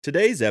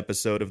Today's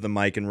episode of the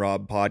Mike and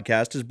Rob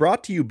podcast is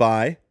brought to you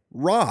by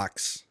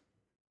rocks.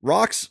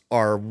 Rocks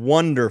are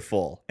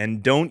wonderful,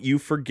 and don't you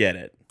forget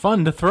it.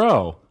 Fun to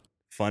throw.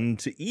 Fun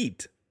to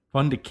eat.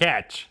 Fun to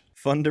catch.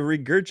 Fun to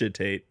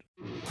regurgitate.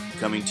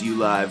 Coming to you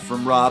live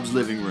from Rob's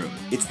living room,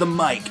 it's the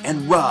Mike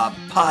and Rob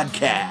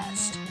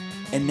podcast.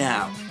 And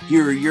now,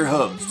 here are your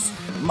hosts,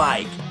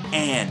 Mike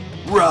and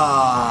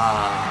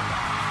Rob.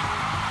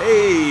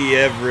 Hey,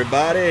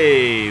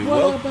 everybody.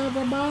 What up,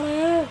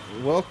 everybody?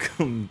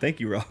 Welcome. Thank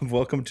you, Rob.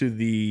 Welcome to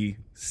the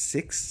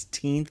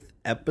 16th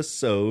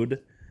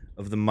episode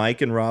of the Mike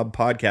and Rob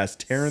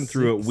podcast, tearing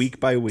through it week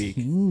by week.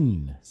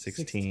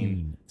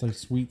 16. It's like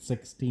sweet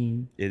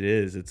 16. It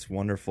is. It's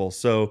wonderful.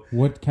 So,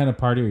 What kind of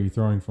party are you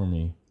throwing for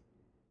me?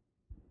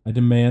 I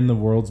demand the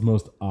world's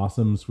most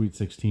awesome sweet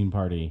 16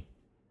 party.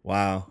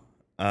 wow.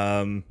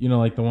 You know,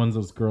 like the ones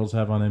those girls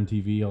have on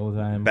MTV all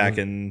the time. Back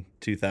in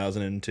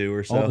 2002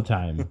 or so. all the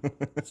time.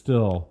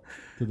 Still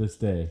to this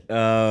day.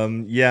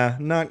 Yeah,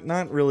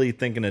 not really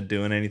thinking of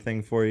doing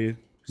anything for you.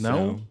 No.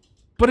 So,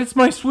 But it's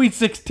my sweet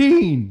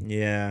 16.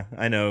 yeah,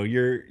 I know.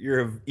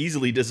 You're an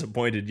easily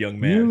disappointed young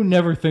man. You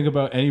never think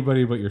about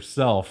anybody but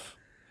yourself.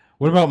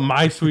 What about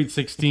my sweet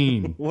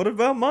 16? What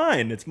about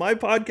mine? It's my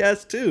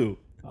podcast too.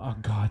 Oh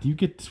God, you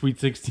get sweet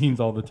 16s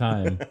all the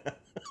time.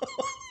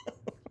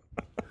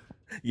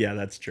 Yeah,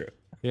 that's true.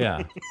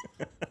 Yeah.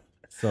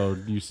 So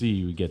you see,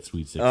 you get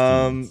sweet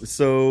 16s.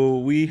 So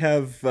we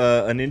have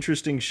an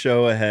interesting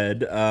show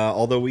ahead.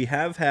 Although we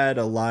have had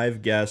a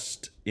live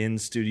guest in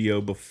studio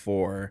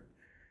before.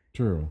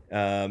 True.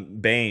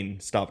 Bane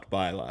stopped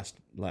by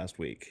last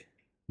week.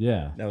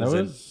 Yeah, That that was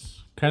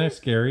was kind of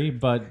scary,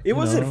 but It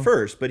was at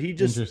first, but he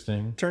just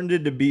interesting. turned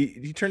out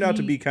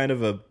to be kind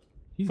of a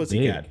He's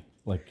pussycat. big.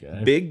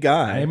 Like Big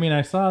guy. I mean,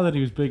 I saw that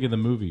he was big in the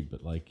movie,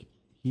 but like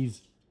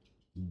he's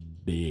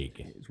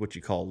big. Is what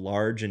you call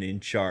large and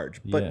in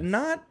charge, but Yes.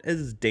 not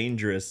as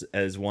dangerous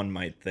as one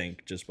might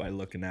think just by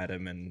looking at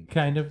him. And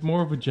Kind of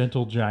more of a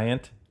gentle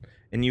giant.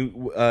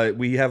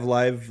 we have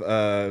live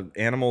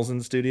animals in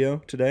the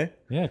studio today,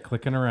 Yeah,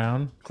 clicking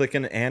around,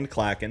 clicking and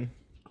clacking.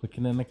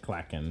 clicking and a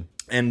clacking.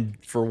 And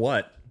for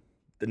what?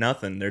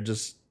 Nothing. They're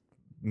just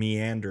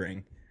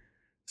meandering.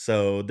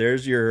 So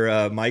there's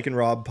your Mike and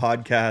Rob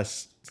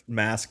podcast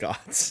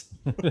mascots.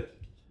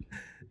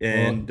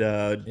 And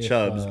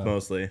Chubbs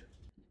mostly.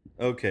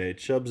 Okay,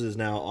 Chubbs is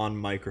now on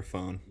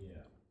microphone.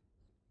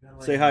 Yeah.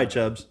 Say hi,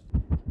 Chubbs.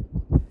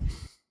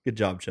 Good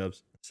job,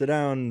 Chubbs. Sit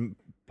down,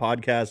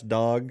 podcast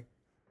dog.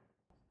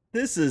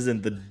 This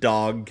isn't the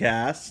dog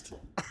cast.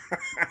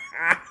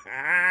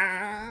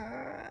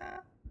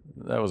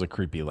 That was a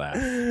creepy laugh.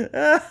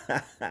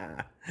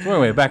 So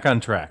anyway, back on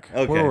track.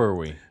 Okay. Where were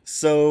we?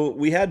 So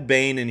we had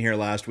Bane in here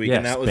last week,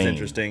 and Yes, that was Bane.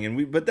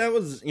 interesting. But that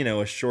was,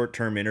 a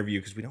short-term interview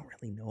because we don't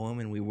really know him,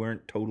 and we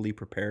weren't totally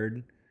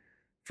prepared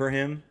for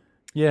him.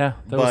 Yeah,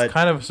 that But- was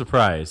kind of a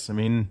surprise. I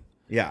mean,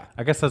 Yeah.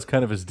 I guess that's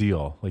kind of his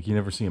deal. Like you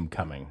never see him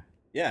coming.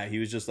 Yeah, he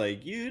was just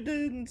like, you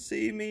didn't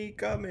see me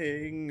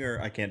coming, or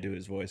I can't do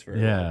his voice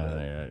very well. but-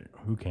 Yeah,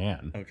 who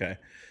can? Okay.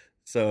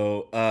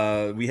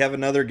 So we have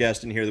another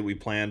guest in here that we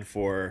planned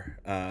for,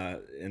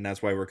 and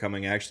that's why we're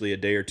coming actually a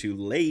day or two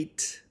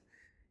late,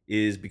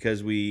 is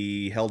because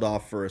we held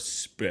off for a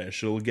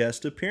special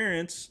guest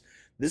appearance.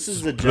 This is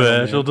a Special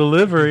gentleman.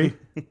 delivery.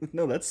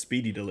 No, that's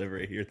speedy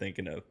delivery you're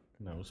thinking of.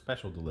 No,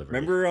 special delivery.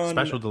 Remember on-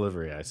 special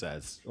delivery? I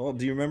says. Well,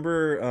 do you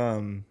remember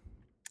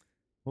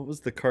what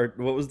was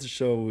the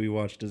show we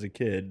watched as a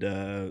kid?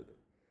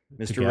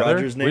 Mr. Together?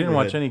 Rogers' Neighborhood. We didn't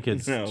watch any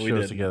kids No, we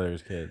shows didn't. together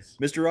as kids.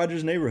 Mr.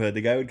 Rogers' Neighborhood. The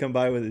guy would come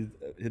by with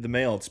the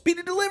mail.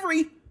 Speedy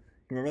delivery.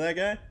 Remember that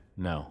guy?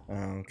 No, Oh,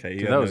 okay.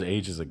 Dude, that was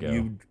ages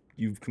ago.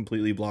 You've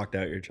completely blocked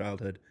out your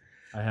childhood.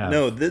 I have.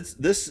 No, this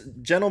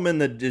gentleman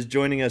that is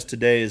joining us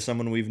today is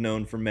someone we've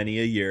known for many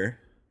a year,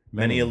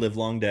 many a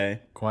livelong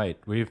day. Quite.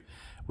 We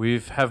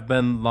have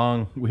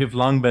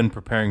long been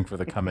preparing for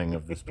the coming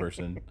of this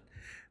person.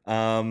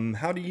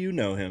 How do you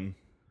know him?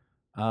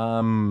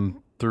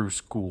 Through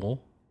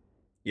school.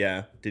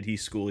 Yeah, did he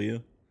school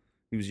you?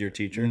 He was your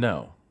teacher?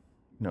 No,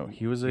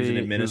 he was an he was a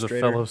administrator?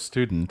 fellow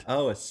student.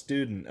 Oh, a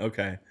student.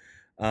 Okay.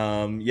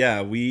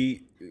 Yeah,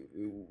 we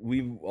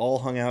all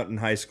hung out in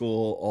high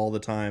school all the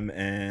time,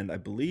 and I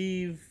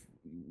believe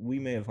we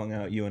may have hung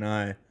out, you and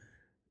I,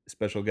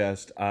 special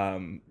guest,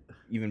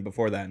 even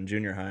before that in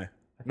junior high.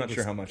 I'm not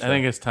sure how much. I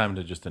think it's time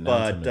to just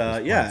announce him at this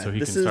point, yeah, so he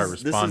can this start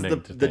is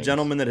responding to the things.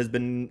 gentleman that has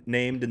been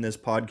named in this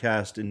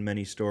podcast in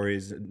many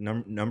stories a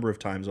number of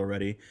times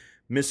already,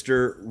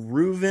 Mr.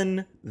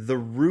 Reuven the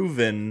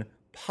Reuven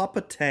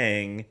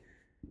Papatang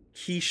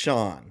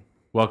Keyshawn.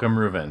 Welcome,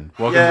 Reuven.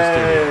 Welcome to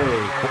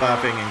Yay!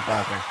 Clapping and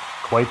clapping.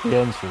 Quite the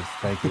entrance,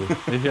 thank you.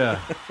 studio. Yeah.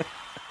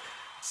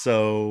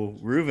 So,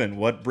 Reuven,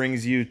 what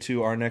brings you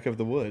to our neck of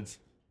the woods?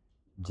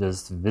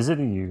 Just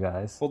visiting you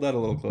guys. Hold that a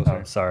little closer.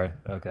 Oh, sorry.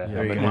 Okay, Yeah,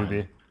 I'm a go.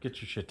 newbie.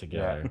 Get your shit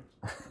together.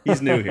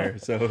 He's new here,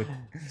 so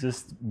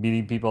Just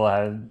meeting people I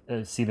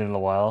hadn't seen in a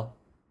while.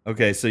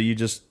 okay. So you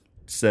just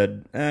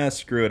said,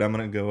 screw it. I'm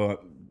gonna go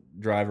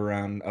drive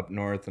around up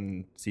north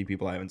and see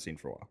people I haven't seen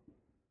for a while.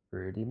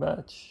 Pretty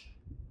much.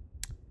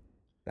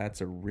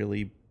 That's a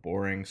really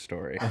boring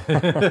story.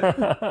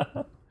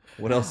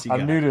 What else you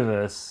got? I'm new to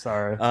this.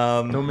 Sorry.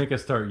 Don't make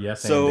us start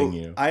yes-anding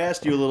you. I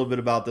asked you a little bit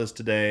about this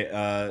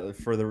today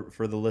for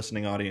the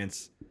listening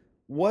audience.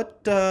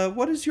 What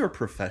is your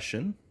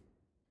profession?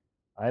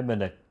 I'm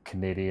a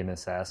Canadian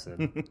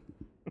assassin.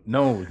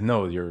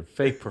 No, your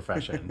fake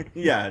profession.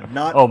 Yeah,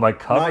 not. Oh, my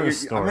cover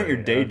story. I meant your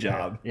day Okay.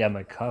 job. Yeah,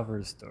 my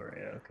cover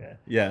story. Okay.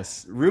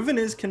 Yes, Reuven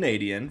is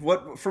Canadian.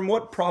 From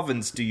what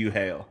province do you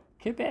hail?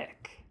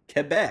 Quebec.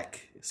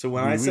 Quebec. So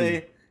when I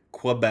say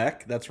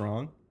Quebec, that's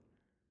wrong.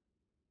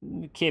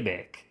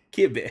 Quebec.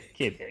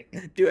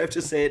 Quebec. Do I have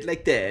to say it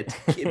like that?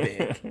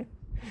 Quebec.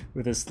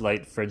 With a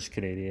slight French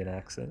Canadian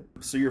accent.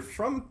 So you're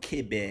from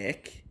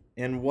Quebec,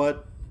 and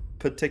what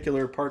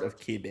particular part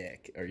of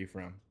Quebec are you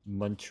from?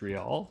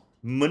 Montreal.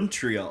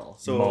 Montreal.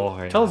 So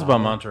Montreal. Tell us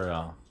about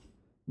Montreal.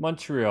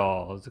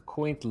 Montreal is a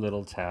quaint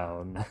little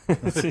town.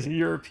 It's a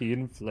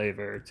European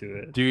flavor to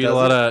it. Do you eat a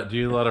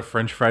lot of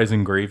French fries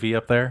and gravy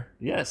up there?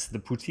 Yes, the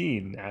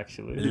poutine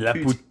actually. La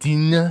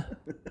poutine.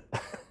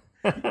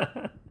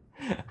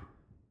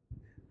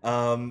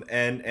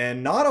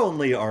 And not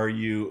only are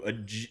you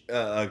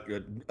I'll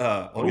get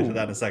to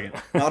that in a second.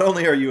 Not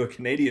only are you a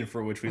Canadian,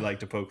 for which we like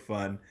to poke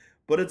fun,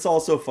 but it's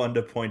also fun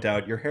to point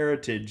out your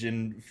heritage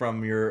and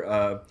from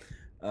your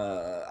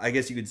I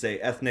guess you could say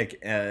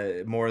ethnic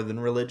more than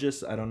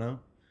religious. I don't know,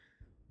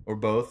 or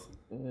both.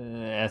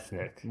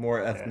 Ethnic.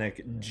 More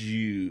ethnic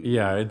Jew.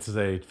 Yeah, I'd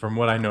say from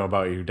what I know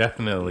about you,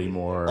 definitely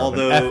more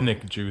Although- of an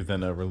ethnic Jew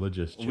than a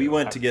religious Jew. We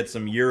went to get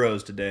some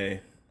euros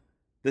today.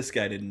 This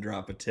guy didn't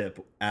drop a tip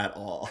at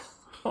all.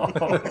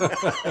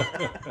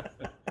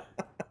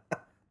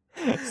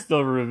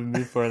 Still rubbing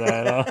me for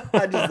that.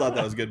 I just thought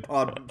that was good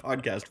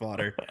podcast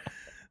fodder.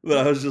 But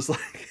I was just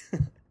like,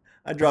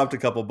 I dropped a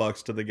couple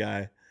bucks to the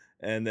guy.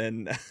 And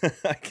then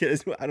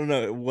I don't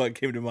know what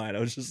came to mind. I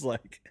was just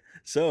like,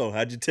 so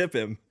how'd you tip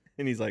him?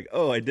 And he's like,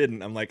 oh, I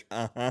didn't. I'm like,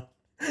 uh-huh.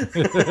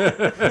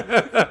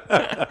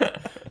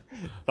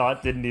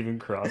 Thought didn't even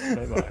cross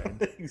my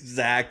mind.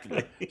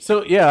 Exactly.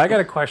 So yeah, I got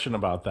a question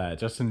about that,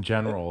 just in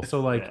general. So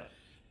like,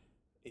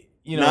 Yeah.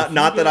 you know,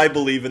 Not that I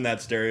believe in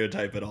that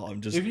stereotype at all.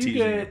 I'm just if you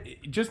teasing.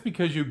 just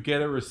because you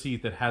get a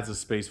receipt that has a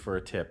space for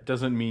a tip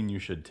doesn't mean you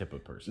should tip a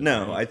person.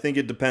 No, right? I think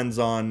it depends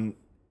on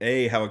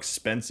how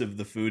expensive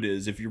the food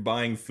is. If you're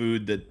buying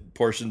food that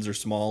portions are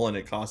small and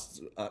it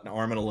costs an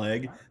arm and a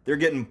leg, they're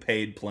getting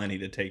paid plenty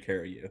to take care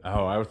of you.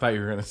 Oh, I thought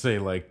you were gonna say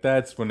like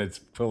that's when it's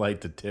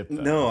polite to tip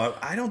them. No,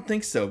 I don't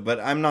think so.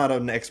 But I'm not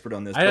an expert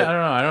on this. I don't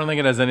know. I don't think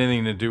it has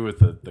anything to do with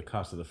the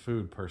cost of the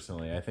food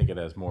personally. I think it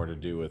has more to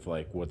do with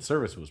like what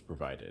service was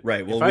provided.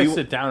 Right, well, if I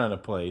sit down at a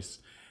place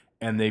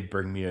and they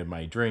bring me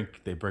my drink,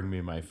 they bring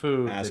me my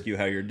food, Ask you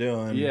how you're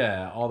doing.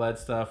 yeah, all that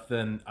stuff,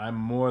 then I'm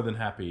more than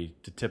happy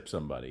to tip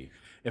somebody.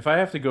 If I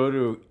have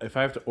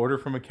to order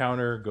from a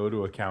counter, go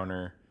to a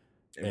counter,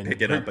 and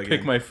pick it up again.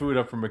 pick my food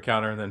up from a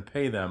counter, and then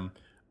pay them,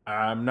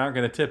 I'm not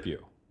going to tip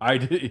you. I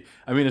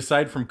mean,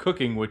 aside from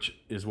cooking, which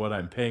is what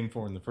I'm paying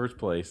for in the first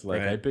place,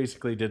 like Right. I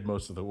basically did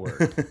most of the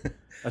work.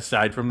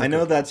 Aside from the I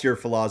know cooking. that's your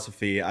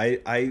philosophy.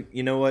 I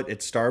you know what? At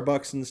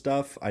Starbucks and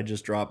stuff, I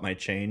just drop my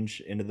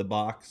change into the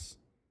box.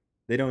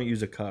 They don't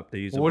use a cup. They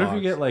use a What box. if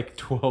you get like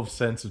 12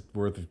 cents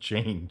worth of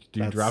change? Do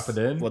you That's drop it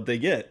in? what they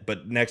get.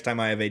 But next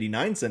time I have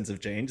 89 cents of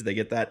change, they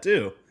get that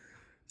too.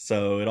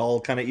 So it all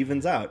kind of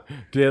evens out.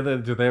 Do you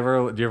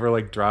ever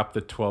like drop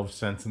the 12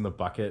 cents in the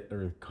bucket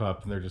or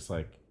cup and they're just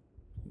like,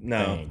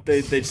 No,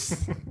 Thanks.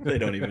 they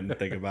don't even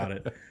think about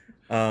it.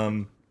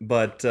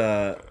 But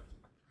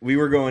we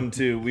were going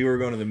to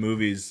the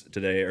movies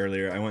today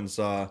earlier. I went and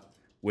saw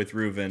with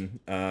Reuven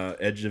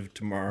Edge of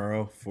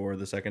Tomorrow for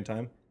the second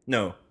time.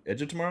 No,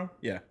 Edge of Tomorrow?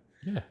 Yeah.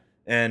 yeah.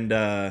 And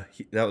that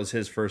was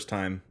his first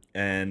time.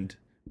 And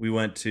we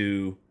went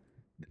to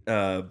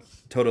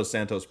Toto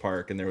Santos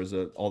Park, and there was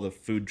all the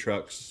food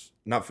trucks,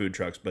 not food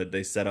trucks, but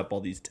they set up all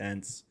these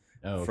tents.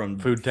 Oh, From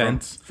food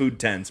tents? Food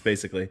tents,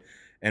 basically.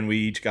 And we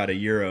each got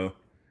 €1.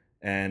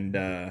 And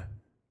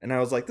I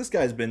was like, this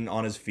guy's been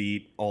on his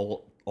feet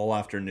all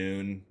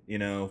afternoon, you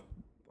know,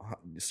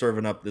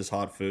 serving up this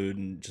hot food,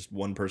 and just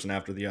one person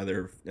after the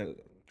other. A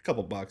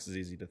couple bucks is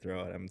easy to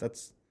throw at him.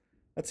 That's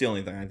the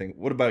only thing I think.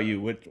 What about you?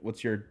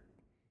 What's your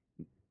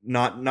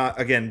not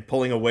again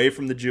pulling away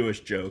from the Jewish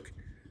joke?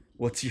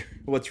 What's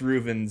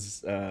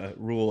Reuven's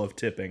rule of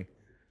tipping?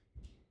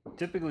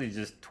 Typically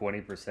just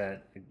 20%.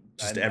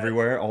 Just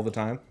everywhere, all the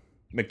time.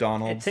 It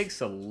McDonald's. takes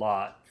a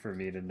lot for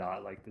me to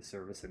not like the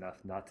service enough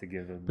not to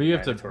give them. But you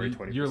have mandatory to,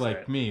 20%. you're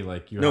like me,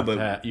 like you No, have but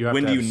to have, you have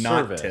when to do have you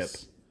not service.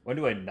 tip? When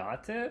do I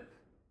not tip?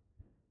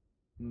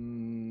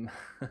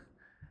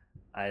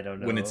 I don't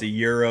know. When it's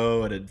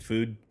 €1 at a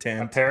food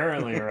tent.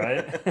 Apparently,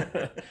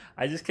 right?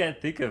 I just can't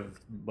think of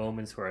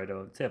moments where I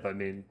don't tip. I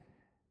mean,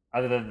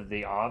 other than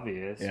the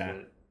obvious. Yeah.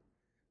 But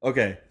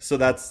Okay, so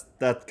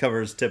that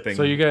covers tipping.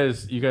 So you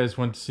guys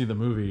went to see the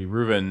movie.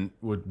 Reuven,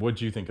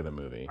 what'd you think of the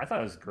movie? I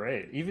thought it was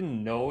great.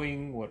 Even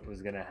knowing what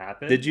was going to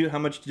happen. Did you? How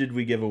much did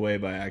we give away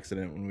by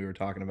accident when we were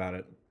talking about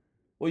it?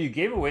 Well, you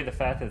gave away the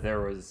fact that there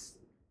was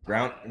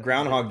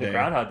Groundhog the Day.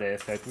 Groundhog Day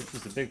effect, which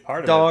was a big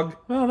part of Dog.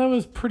 Well, that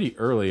was pretty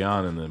early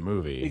on in the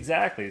movie. it.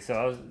 Exactly.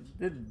 So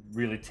didn't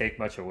really take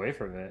much away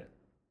from it,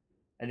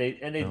 and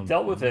they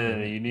dealt with it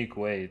in a unique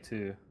way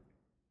too.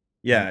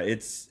 Yeah,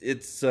 it's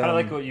Kind of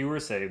like what you were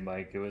saying,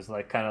 Mike. It was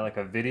like kind of like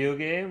a video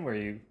game where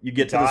you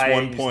get to die this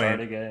one and you point start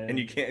again. and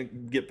you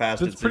can't get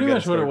past That's it. pretty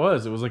much what it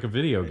was. It was like a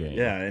video game.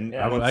 Yeah, and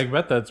I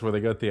bet that's where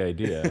they got the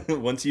idea.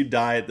 once you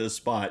die at this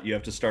spot, you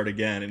have to start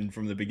again and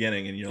from the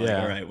beginning. And you're like,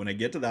 all right, when I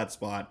get to that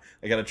spot,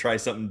 I got to try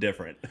something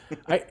different.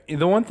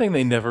 The one thing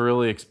they never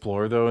really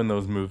explore though in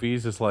those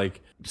movies is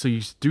like, so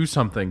you do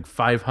something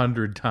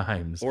 500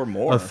 times Or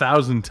more.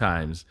 1,000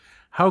 times.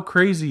 How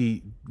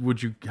crazy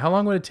how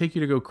long would it take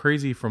you to go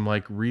crazy from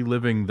like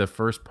reliving the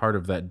first part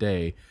of that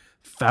day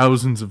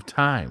thousands of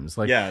times?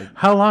 Like,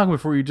 how long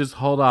before you just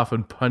hauled off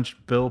and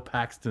punched Bill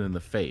Paxton in the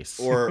face?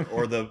 or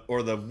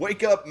the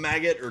wake up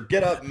maggot or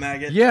get up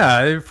maggot.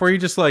 Yeah, before you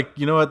just like,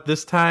 you know what,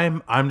 this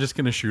time I'm just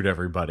going to shoot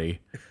everybody.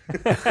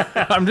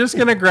 I'm just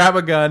going to grab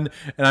a gun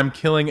and I'm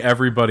killing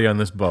everybody on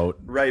this boat.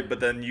 Right, but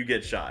then you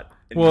get shot.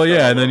 Well,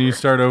 yeah, and then you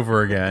start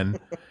over again,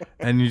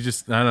 and you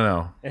just, I don't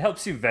know. It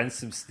helps you vent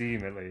some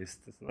steam, at least.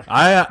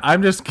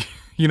 I'm just,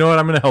 you know what,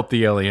 I'm going to help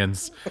the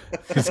aliens.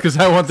 It's because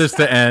I want this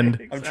to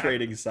end. Exactly. I'm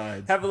trading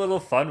sides. Have a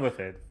little fun with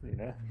it, you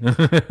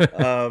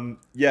know?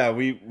 Yeah,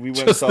 we went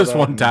Just and saw this that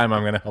one time,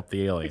 I'm going to help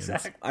the aliens.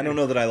 Exactly. I don't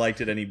know that I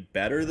liked it any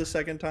better the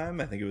second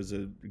time. I think it was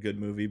a good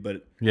movie,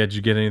 but... Yeah, did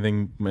you get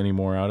any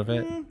more out of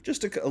it?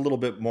 Just a little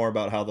bit more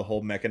about how the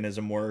whole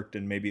mechanism worked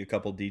and maybe a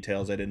couple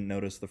details I didn't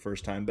notice the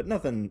first time, but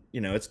nothing,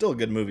 it's still a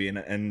good movie.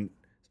 And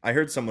I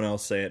heard someone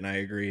else say it, and I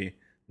agree,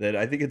 that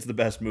I think it's the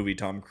best movie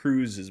Tom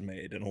Cruise has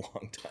made in a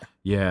long time.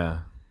 Yeah.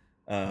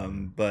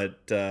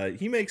 But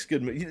he makes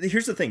good movies.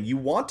 Here's the thing. You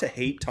want to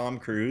hate Tom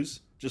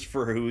Cruise just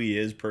for who he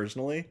is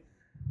personally,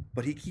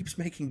 but he keeps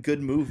making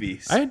good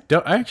movies. I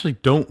actually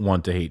don't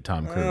want to hate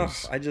Tom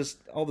Cruise. I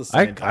just, all the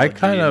Scientology I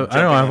kind of, I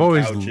don't know, I've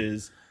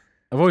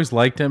always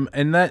liked him,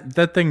 and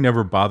that thing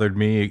never bothered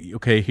me.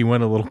 Okay, he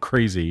went a little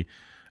crazy.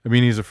 I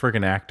mean, he's a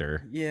freaking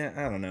actor. Yeah,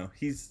 I don't know.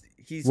 He's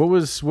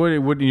what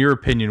in your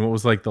opinion, what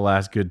was like the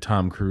last good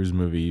Tom Cruise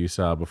movie you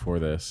saw before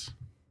this?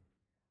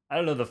 I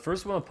don't know. The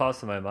first one that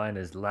pops in my mind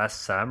is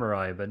Last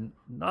Samurai, but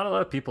not a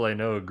lot of people I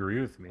know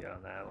agree with me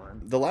on that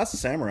one. The Last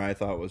Samurai I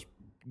thought was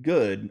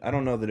good. I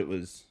don't know that it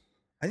was...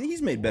 I think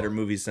he's made better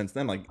movies since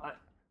then. Like,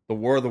 The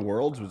War of the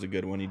Worlds was a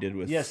good one he did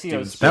with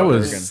Steven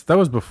Spielberg. That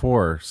was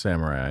before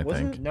Samurai, I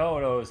think. No,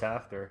 it was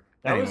after.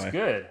 That was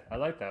good. I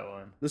like that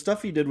one. The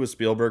stuff he did with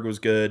Spielberg was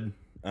good.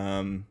 Did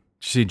you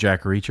see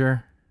Jack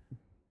Reacher?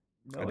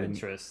 No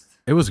interest.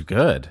 It was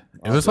good.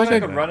 It was like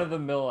a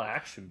run-of-the-mill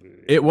action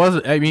movie. It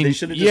was. I mean, they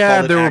should have just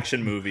called it an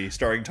action movie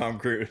starring Tom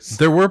Cruise.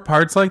 There were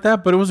parts like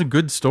that, but it was a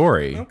good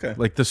story. Okay,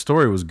 like the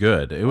story was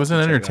good. It was an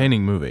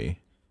entertaining movie.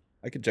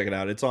 I could check it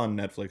out. It's on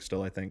Netflix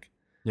still, I think.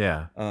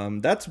 Yeah.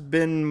 That's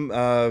been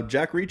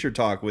Jack Reacher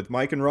Talk with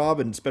Mike and Rob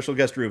and special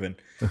guest Reuben.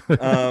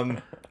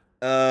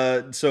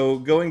 So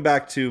going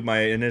back to my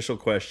initial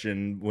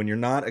question, when you're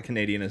not a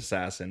Canadian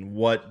assassin,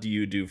 what do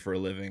you do for a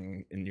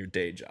living in your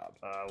day job?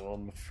 Well,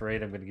 I'm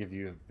afraid I'm going to give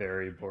you a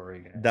very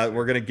boring answer. That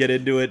we're going to get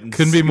into it. And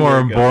couldn't be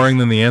more boring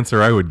than the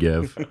answer I would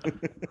give.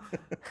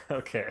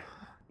 Okay.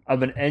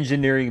 I'm an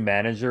engineering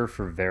manager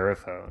for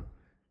Verifone.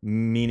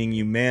 Meaning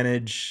you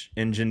manage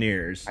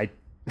engineers.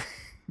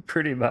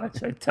 Pretty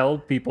much. I tell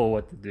people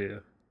what to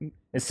do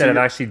instead of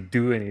actually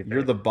do anything.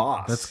 You're the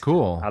boss. That's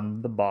cool.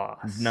 I'm the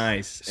boss.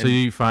 Nice. So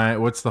you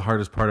find, what's the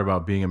hardest part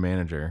about being a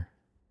manager?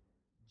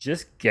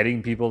 Just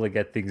getting people to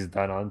get things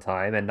done on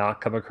time and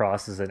not come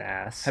across as an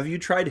ass. Have you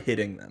tried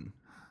hitting them?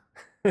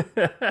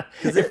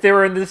 If they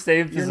were in the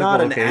same physical you're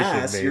not an location,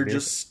 ass, maybe. you're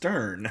just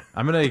stern.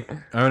 I'm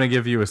gonna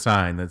give you a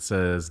sign that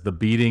says the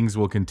beatings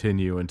will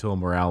continue until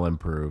morale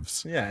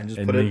improves. Yeah, and just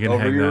put it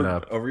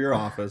over your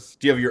office.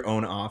 Do you have your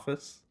own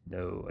office?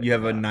 No. You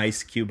have a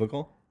nice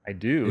cubicle? I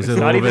do. Is it's it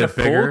not even a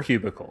bigger? full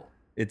cubicle.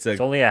 It's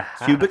only a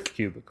half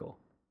cubicle.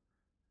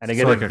 And I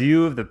get a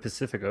view of the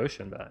Pacific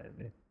Ocean behind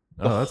me.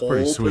 Oh, that's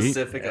pretty sweet.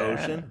 Pacific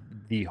Ocean?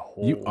 The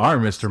whole You are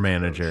Mr.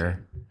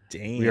 Manager.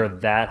 Damn. We are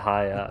that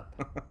high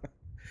up.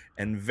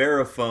 And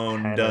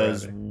Verifone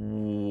does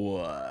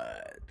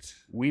what?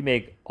 We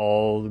make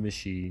all the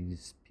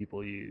machines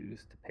people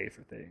use to pay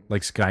for things.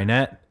 Like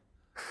Skynet?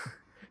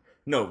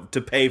 No,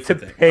 to pay for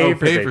things.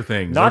 Pay for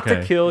things. Not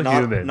okay. to kill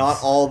humans.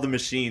 Not all the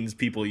machines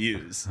people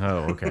use.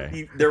 Oh,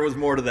 okay. There was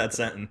more to that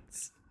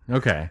sentence.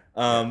 Okay.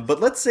 But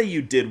let's say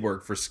you did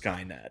work for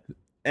Skynet.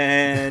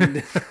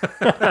 And...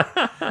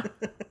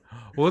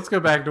 Well, let's go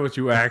back to what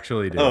you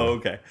actually did. Oh,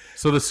 okay.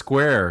 So the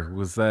Square,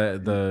 was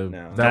that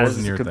that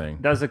wasn't your thing?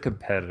 That was a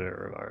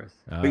competitor of ours.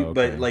 Oh,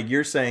 but like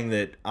you're saying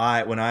that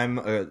when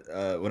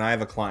I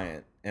have a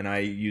client and I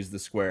use the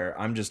Square,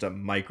 I'm just a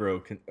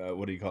micro.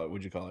 What do you call it?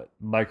 What'd you call it?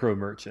 Micro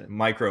merchant.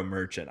 Micro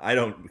merchant. I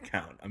don't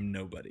count. I'm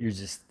nobody.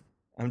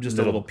 I'm just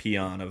a little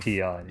peon.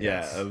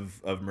 Yes.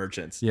 Of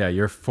merchants. Yeah,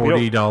 you're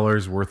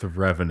 $40 worth of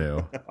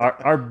revenue.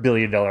 Our $1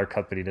 billion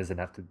company doesn't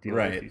have to deal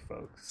with you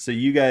folks. So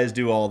you guys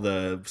do all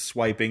the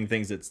swiping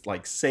things. It's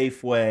like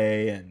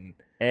Safeway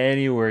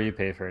Anywhere you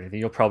pay for anything,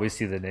 you'll probably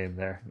see the name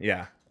there.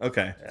 Yeah.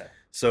 Okay. Yeah.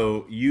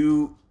 So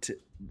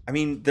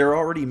they're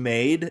already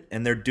made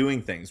and they're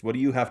doing things. What do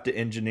you have to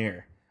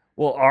engineer?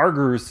 Well, our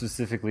guru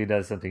specifically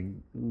does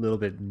something a little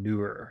bit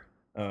newer.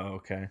 Oh,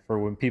 okay. For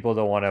when people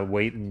don't want to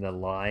wait in the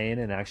line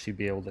and actually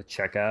be able to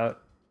check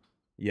out.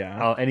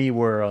 Yeah.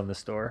 Anywhere on the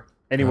store.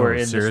 Anywhere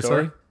in the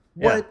store.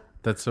 What? Yeah.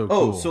 That's so cool.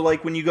 Oh, so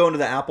like when you go into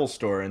the Apple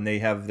store and they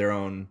have their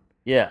own...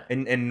 Yeah.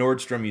 And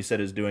Nordstrom, you said,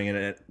 is doing it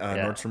at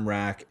Nordstrom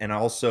Rack. And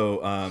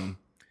also,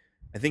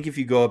 I think if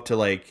you go up to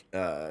like...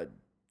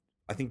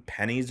 I think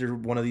Penny's or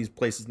one of these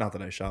places, not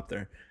that I shop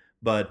there,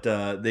 but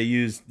they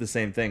use the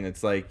same thing.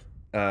 It's like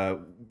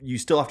you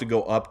still have to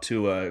go up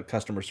to a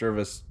customer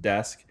service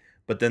desk,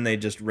 but then they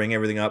just ring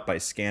everything up by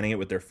scanning it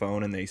with their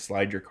phone and they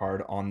slide your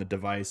card on the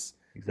device.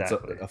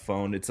 Exactly. It's a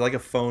phone. It's like a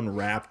phone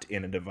wrapped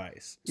in a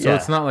device. So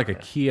it's not like a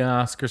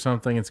kiosk or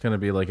something. It's going to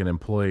be like an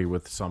employee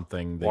with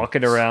something.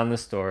 Walking around the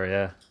store,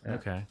 yeah.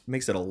 Okay.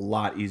 Makes it a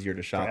lot easier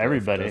to shop. For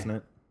everybody. Doesn't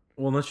it?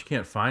 Well, unless you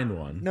can't find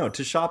one. No,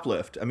 to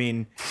shoplift. I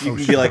mean, you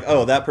can be like,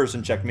 oh, that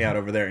person checked me out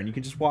over there, and you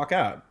can just walk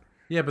out.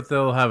 Yeah, but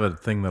they'll have a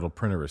thing that'll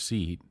print a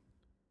receipt.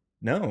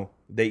 No,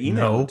 they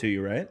email it to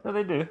you, right? No,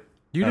 they do.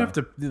 You'd have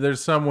to.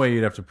 There's some way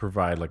you'd have to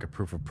provide like a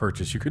proof of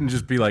purchase. You couldn't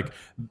just be like,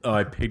 "Oh,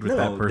 I paid with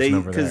that person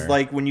over there." Because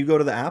like when you go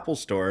to the Apple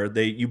store,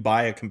 you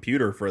buy a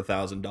computer for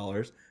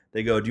 $1,000.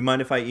 They go, "Do you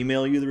mind if I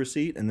email you the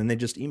receipt?" And then they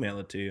just email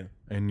it to you.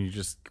 And you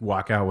just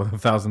walk out with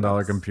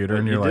 $1,000 computer,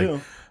 and you're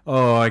like,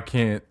 "Oh, I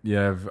can't."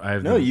 Yeah, I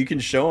have. No, you can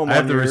show them. I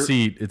have the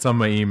receipt. It's on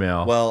my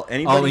email. Well,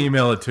 I'll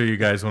email it to you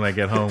guys when I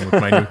get home with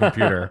my new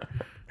computer.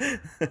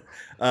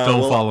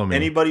 Don't follow me.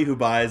 Anybody who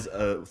buys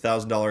a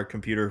 $1,000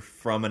 computer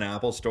from an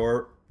Apple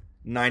store,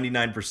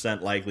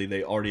 99% likely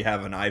they already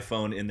have an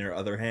iPhone in their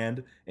other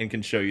hand and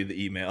can show you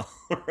the email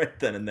right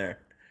then and there.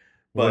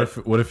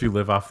 But what if you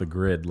live off the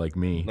grid like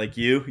me? Like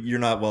you're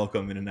not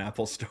welcome in an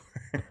Apple store.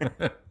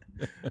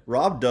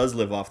 Rob does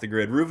live off the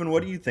grid. Reuven,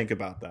 what do you think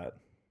about that?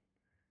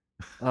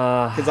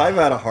 Because I've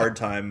had a hard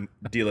time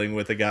dealing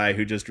with a guy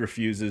who just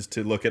refuses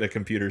to look at a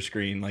computer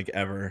screen like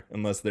ever,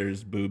 unless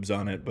there's boobs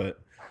on it,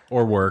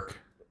 or work.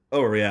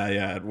 Oh yeah,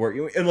 at work,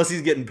 unless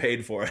he's getting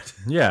paid for it.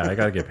 Yeah, I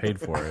gotta get paid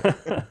for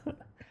it.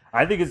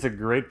 I think it's a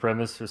great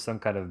premise for some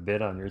kind of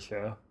bit on your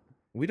show.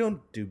 We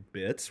don't do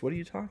bits. What are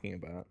you talking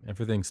about?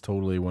 Everything's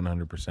totally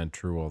 100%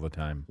 true all the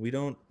time. We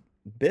don't.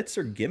 Bits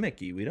are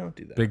gimmicky. We don't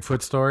do that.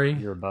 Bigfoot story?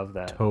 You're above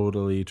that.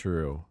 Totally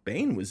true.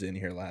 Bane was in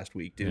here last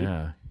week, dude.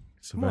 Yeah.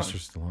 Sylvester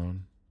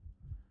Stallone.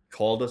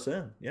 Called us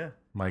in. Yeah.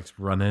 Mike's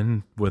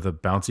running with a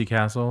bouncy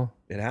castle.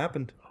 It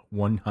happened.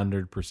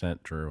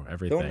 100% true.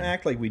 Everything. Don't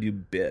act like we do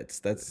bits.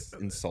 That's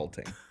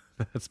insulting.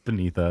 That's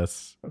beneath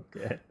us.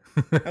 Okay.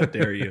 How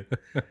dare you?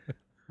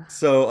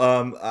 So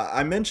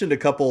I mentioned a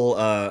couple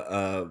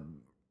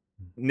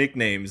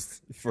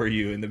nicknames for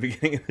you in the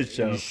beginning of the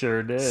show. You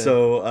sure did.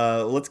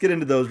 So let's get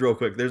into those real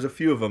quick. There's a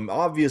few of them.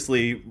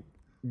 Obviously,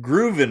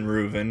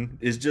 Reuven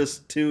is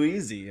just too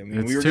easy. I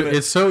mean,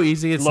 it's so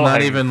easy. It's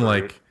not even fruit.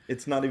 like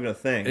it's not even a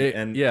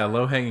thing. Yeah,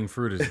 low hanging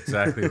fruit is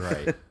exactly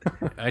right.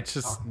 I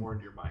just talk more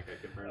into your mic.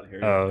 I can barely hear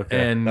you. Oh,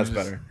 okay. And that's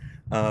better.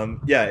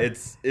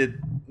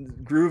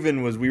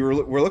 Grooven was we're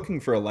looking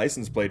for a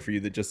license plate for you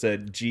that just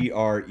said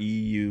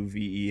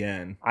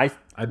GREUVEN. I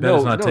bet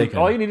it's not taken.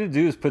 All you need to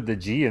do is put the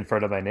G in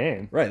front of my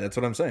name. Right, that's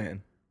what I'm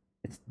saying.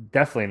 It's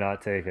definitely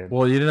not taken.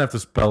 Well, you didn't have to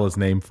spell his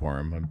name for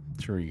him. I'm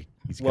sure he's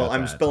got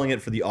I'm that. spelling it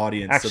for the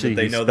audience so Actually,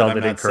 that they know that I'm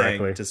not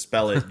incorrectly. saying to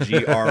spell it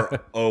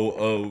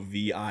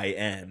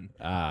GROOVIN.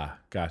 Ah,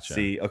 gotcha.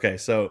 See, okay,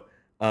 so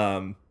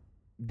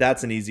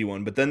that's an easy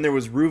one. But then there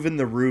was Reuven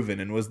the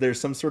Reuven, and was there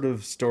some sort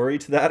of story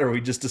to that, or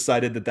we just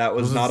decided that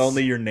was not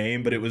only your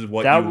name, but it was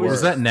what you were?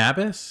 Was that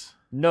Nabis?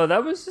 No,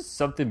 that was just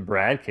something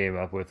Brad came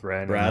up with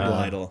randomly. Brad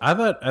Lytle. I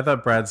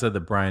thought Brad said that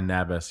Brian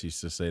Nabis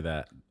used to say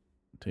that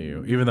to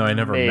you, even though I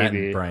never met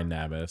Brian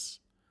Nabis.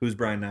 Who's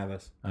Brian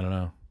Nabis? I don't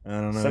know.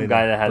 Some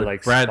guy that had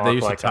like Brad,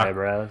 Spock-like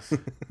eyebrows.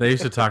 They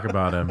used to talk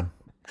about him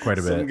quite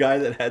a bit. Some guy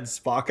that had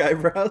Spock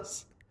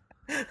eyebrows?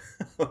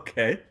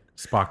 Okay.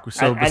 Spock.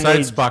 So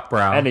besides Spock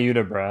brow. And a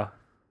unibrow.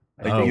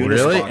 Oh,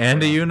 really?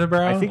 And a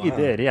unibrow? I think he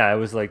did. Yeah, it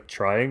was like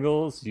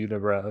triangles,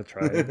 unibrow,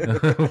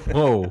 triangle.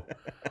 Whoa.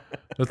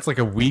 That's like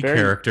a Wii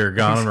character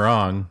gone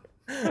wrong.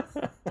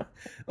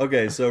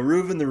 Okay, so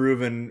Reuven the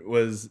Reuven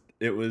was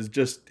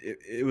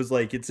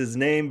like it's his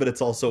name, but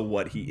it's also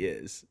what he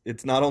is.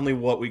 It's not only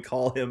what we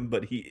call him,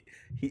 but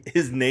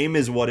his name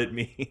is what it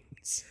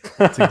means.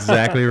 That's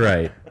exactly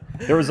right.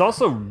 There was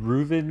also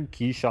Reuven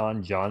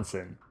Keyshawn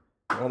Johnson.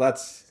 Well, that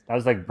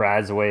was like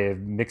Brad's way of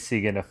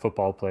mixing in a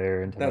football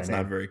player into that's my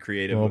name. Not very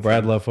creative. Well,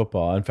 Brad loved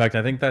football. In fact,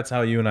 I think that's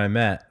how you and I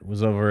met.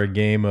 Was over a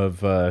game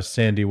of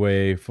Sandy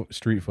Way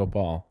street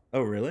football.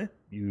 Oh, really?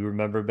 You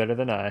remember better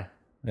than I.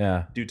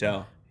 Yeah. Do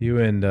tell. You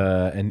and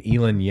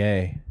Elon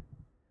Ye.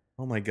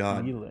 Oh my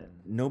God!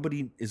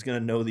 Nobody is gonna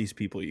know these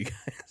people, you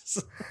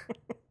guys.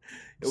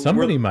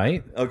 Somebody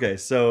might. Okay,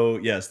 so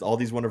yes, all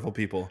these wonderful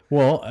people.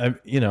 Well,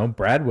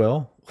 Brad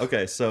will.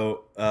 Okay,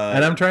 so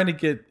and I'm trying to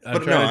jog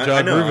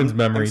Reuven's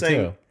memory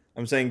too.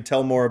 I'm saying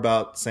tell more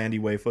about Sandy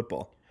Way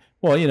football.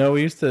 Well,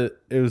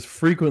 it was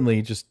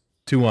frequently just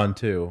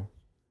 2-on-2.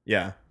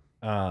 Yeah.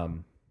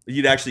 Um,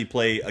 You'd actually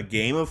play a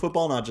game of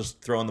football, not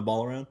just throwing the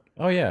ball around?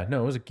 Oh, yeah.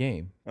 No, it was a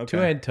game. Okay.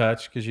 2-hand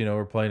touch because,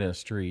 we're playing in a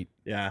street.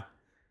 Yeah.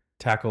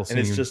 Tackle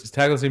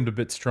seemed a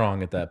bit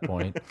strong at that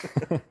point.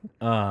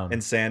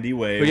 And Sandy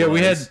Way. But yeah,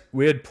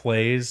 we had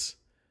plays.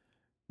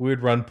 We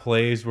would run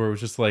plays where it was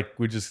just like,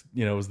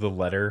 it was the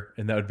letter,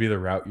 and that would be the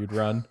route you'd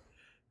run.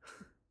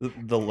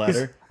 The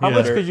letter? How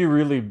much could you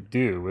really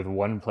do with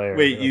one player?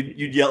 Wait,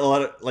 you'd yell a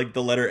lot of, like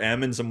the letter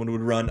M, and someone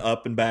would run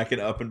up and back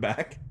and up and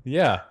back?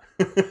 Yeah.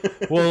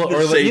 Well,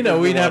 or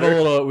we'd have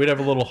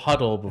a little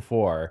huddle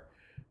before.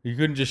 You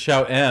couldn't just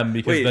shout M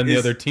because then the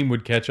other team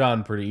would catch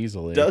on pretty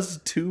easily. Does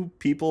 2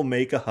 people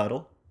make a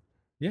huddle?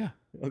 Yeah.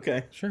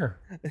 Okay. Sure.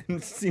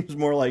 It seems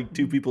more like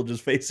 2 people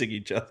just facing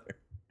each other.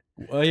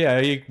 Well,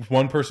 yeah,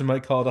 one person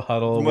might call it a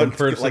huddle, one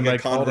person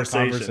might call it a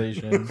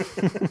conversation.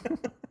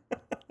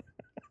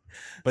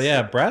 But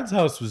yeah, Brad's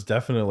house was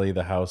definitely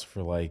the house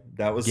for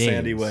that was games.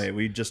 Sandy Way.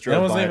 We just drove by.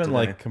 That wasn't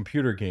even today.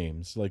 computer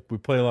games. We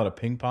play a lot of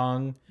ping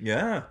pong.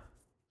 Yeah.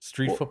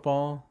 Street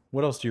football.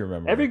 What else do you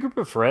remember? Every group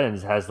of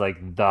friends has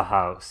the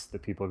house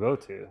that people go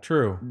to.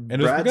 True. And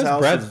Brad's it was because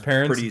house Brad's was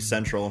parents pretty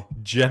central.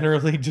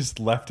 generally just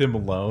left him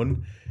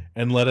alone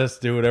and let us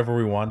do whatever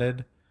we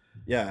wanted.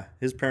 Yeah,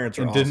 his parents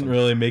were and awesome. Didn't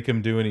really make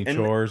him do any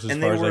chores as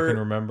far as I can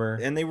remember.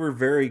 And they were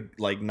very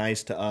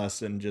nice to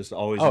us and just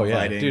always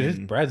inviting. Yeah,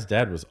 dude, Brad's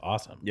dad was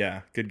awesome.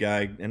 Yeah, good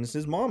guy, and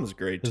his mom was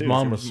great too. His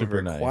mom was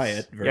super nice,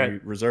 quiet, very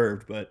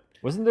reserved, but.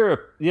 Wasn't there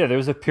there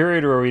was a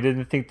period where we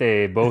didn't think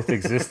they both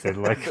existed.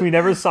 We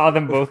never saw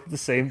them both at the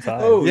same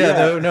time. Oh,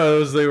 yeah.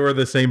 They were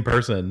the same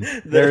person.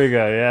 There you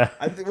go, yeah.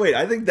 I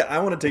think that I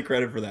want to take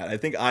credit for that. I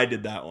think I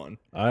did that one.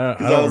 I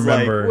was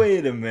remember.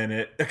 Wait a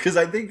minute. Because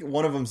I think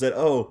one of them said,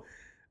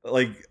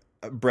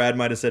 Brad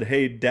might have said,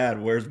 "Hey,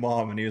 Dad, where's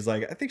Mom?" And he was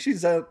like, "I think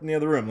she's out in the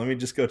other room. Let me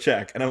just go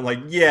check." And I'm like,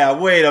 "Yeah,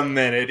 wait a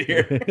minute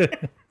here."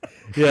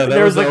 Yeah,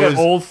 there was an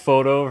old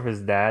photo of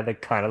his dad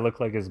that kind of looked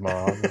like his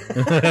mom. And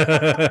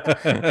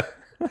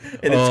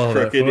it's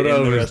crooked. That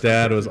photo of his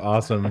dad was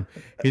awesome.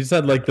 He just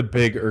had the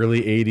big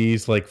early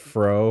 '80s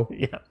fro,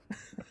 yeah,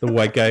 the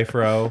white guy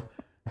fro,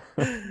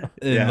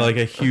 and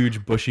a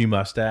huge bushy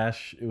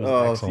mustache. It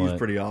was excellent. He was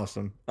pretty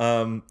awesome.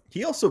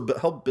 He also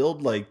helped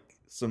build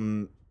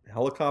some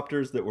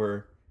helicopters that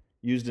were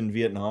used in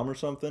Vietnam or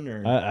something.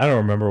 Or I don't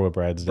remember what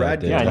Brad's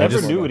dad did. Yeah, I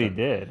never knew what he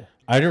did.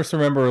 I just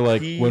remember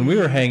when we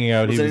were hanging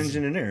out, he was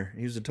an engineer.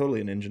 He was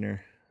totally an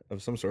engineer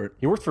of some sort.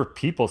 He worked for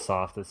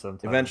PeopleSoft at some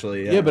time.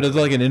 Eventually, yeah. Yeah, but it's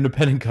an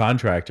independent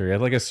contractor. He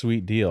had a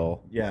sweet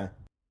deal. Yeah.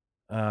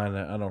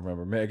 I don't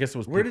remember. I guess it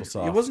was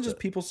PeopleSoft. It wasn't just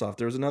PeopleSoft.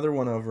 There was another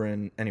one over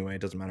in. Anyway,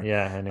 it doesn't matter.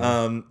 Yeah, I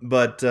know.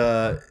 But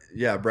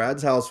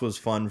Brad's house was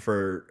fun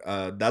for.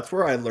 That's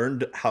where I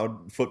learned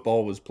how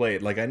football was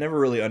played. I never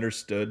really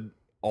understood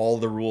all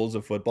the rules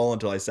of football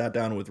until I sat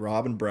down with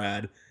Rob and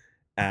Brad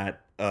at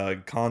a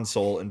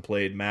console and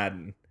played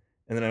Madden.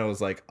 And then I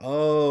was like,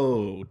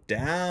 "Oh,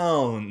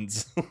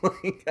 downs!"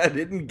 I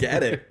didn't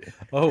get it.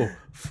 Oh,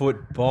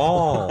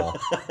 football!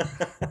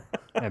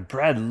 And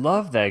Brad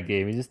loved that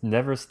game. He just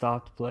never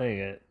stopped playing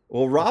it.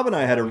 Well, Rob and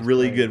I had a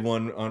really good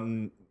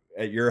one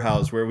at your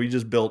house where we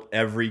just built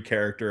every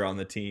character on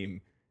the team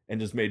and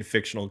just made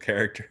fictional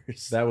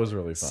characters. That was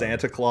really fun.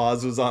 Santa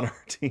Claus was on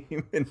our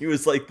team, and he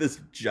was this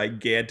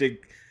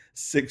gigantic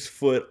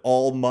 6-foot,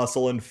 all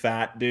muscle and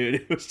fat dude.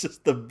 It was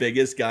just the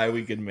biggest guy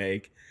we could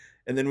make.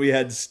 And then we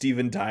had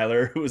Steven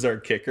Tyler, who was our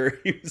kicker.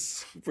 He was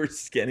super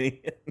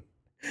skinny,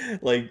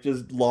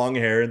 just long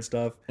hair and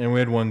stuff. And we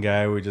had one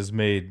guy we just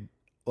made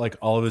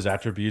all of his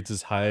attributes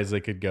as high as they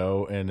could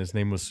go, and his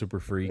name was Super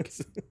Freak.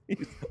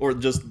 Or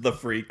just the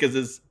Freak, because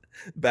his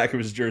back of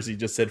his jersey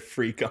just said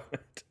Freak on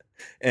it.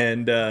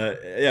 And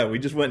we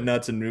just went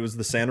nuts, and it was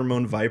the San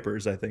Ramon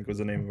Vipers, I think was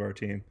the name of our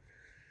team.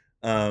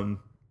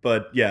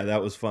 But yeah,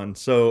 that was fun.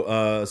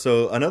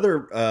 So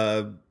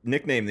another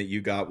nickname that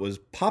you got was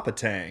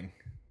Papatang.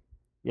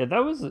 Yeah,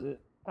 that was.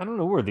 I don't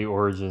know where the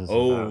origins. I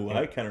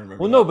kind of remember.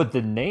 Well, no, but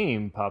the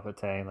name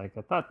Papatang, I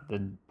thought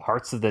the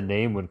parts of the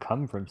name would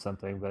come from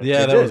something. But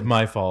yeah, that was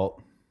my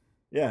fault.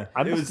 Yeah,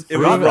 it was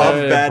Rob's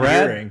bad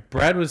hearing.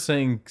 Brad was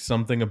saying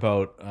something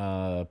about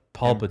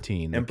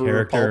Palpatine, the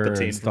Emperor character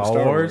Palpatine in from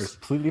Star Wars.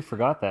 Completely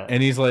forgot that.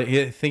 And he's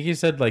I think he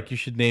said you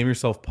should name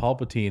yourself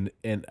Palpatine,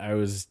 and I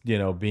was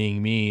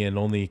being me and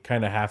only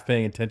kind of half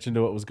paying attention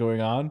to what was going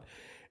on,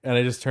 and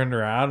I just turned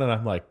around and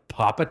I'm like,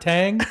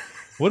 Papatang?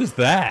 What is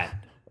that?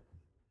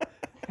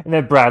 And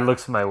then Brad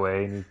looks my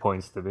way and he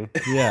points to me.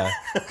 Yeah.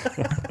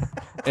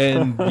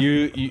 And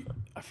you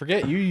I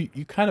forget, you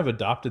kind of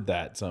adopted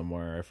that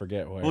somewhere. I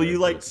forget where. Well, you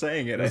liked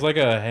saying it. It was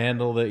a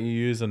handle that you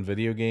use in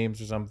video games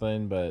or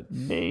something, but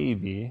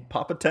maybe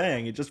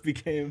Papatang. It just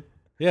became.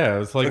 Yeah, it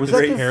was was this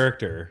great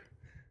character.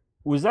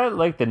 Was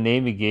that the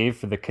name he gave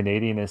for the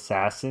Canadian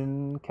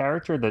assassin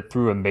character that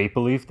threw a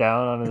maple leaf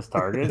down on his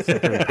targets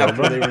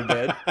after they were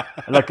dead?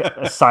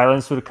 A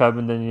silence would come,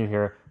 and then you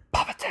hear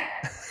Papatang.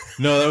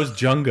 No, that was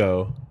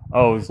Jungo.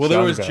 Oh, well,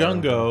 there was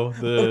Jungo,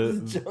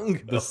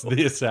 Jungo.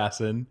 the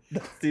assassin.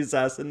 That's the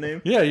assassin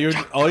name?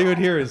 Yeah, all you would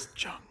hear is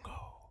Jungo.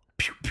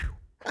 pew, pew,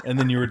 and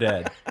then you were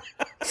dead.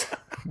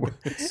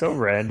 So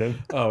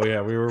random. Oh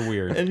yeah, we were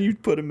weird. And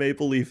you'd put a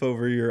maple leaf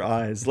over your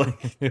eyes,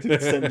 like to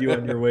send you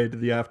on your way to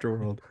the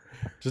afterworld.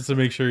 Just to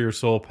make sure your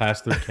soul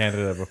passed through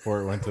Canada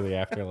before it went to the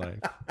afterlife.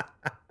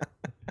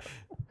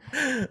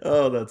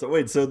 Oh,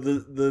 wait. So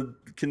the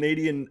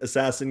Canadian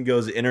assassin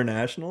goes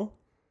international?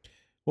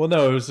 Well,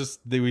 no, it was just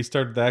we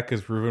started that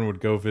because Reuven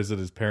would go visit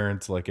his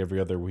parents like every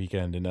other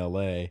weekend in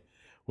L.A.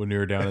 when we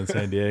were down in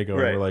San Diego.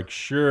 Right. And we're like,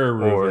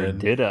 sure, Or Reuven,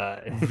 did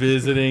I?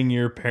 visiting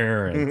your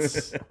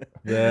parents.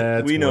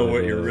 We know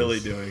what it you're is. really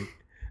doing.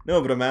 No,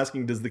 but I'm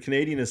asking, does the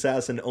Canadian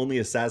assassin only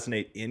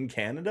assassinate in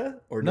Canada?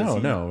 Or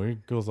does No, he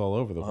goes all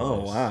over the place.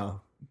 Oh,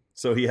 wow.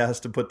 So he has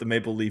to put the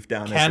maple leaf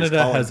down. Canada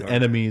as his has calling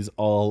card. enemies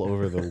all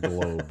over the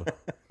globe.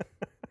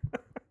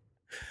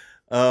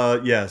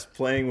 Yes,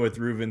 playing with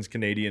Reuven's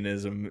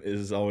Canadianism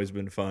has always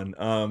been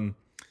fun.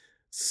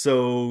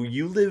 So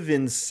you live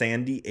in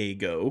San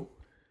Diego,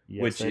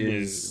 Yes, which I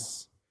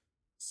is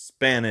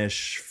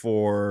Spanish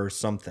for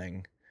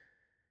something.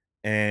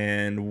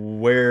 And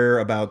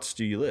whereabouts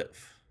do you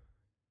live?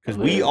 Because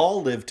we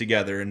all live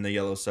together in the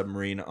Yellow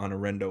Submarine on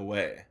Arendo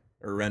Way,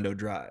 or Arendo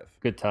Drive.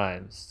 Good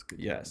times.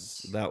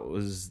 Yes, that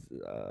was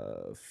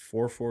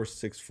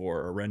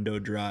 4464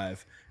 Arendo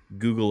Drive.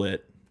 Google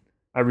it.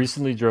 I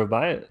recently drove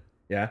by it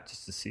Yeah.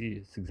 just to see.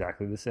 It's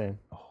exactly the same.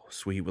 Oh,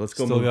 sweet. Well, let's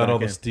go. Still move got back all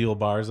the in. steel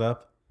bars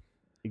up.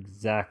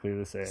 Exactly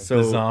the same. So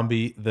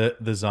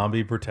The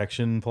zombie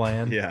protection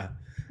plan. yeah,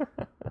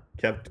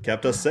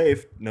 kept us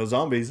safe. No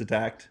zombies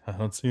attacked. I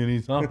don't see any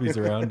zombies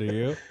around. Do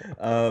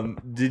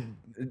you?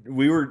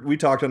 We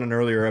talked on an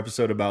earlier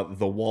episode about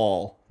the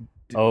Wall.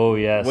 Oh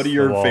yes. What are the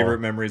your wall. favorite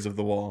memories of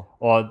the Wall?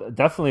 Well,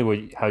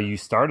 definitely how you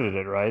started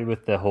it, right,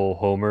 with the whole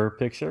Homer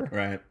picture.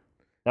 Right.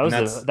 That was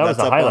And that was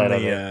the up highlight on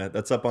of the, it.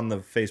 That's up on the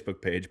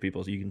Facebook page,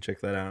 people. So you can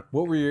check that out.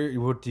 What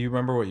were do you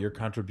remember what your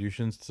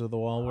contributions to the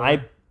wall were?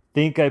 I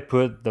think I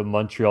put the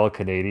Montreal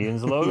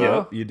Canadiens logo.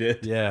 Yep, you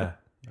did. Yeah.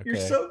 You're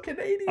okay. so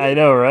Canadian. I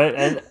know, right?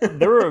 And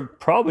there were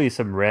probably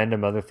some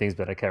random other things,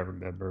 but I can't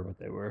remember what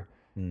they were.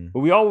 But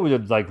we all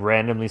would like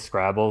randomly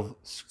scribble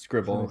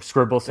some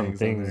things on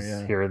things there,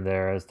 yeah. here and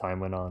there as time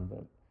went on.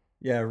 But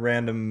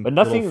random. but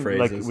nothing little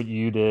like phrases. what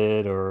you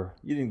did or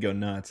You didn't go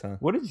nuts, huh?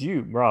 what did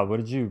you, Rob? What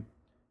did you?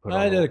 Put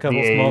I on did it? a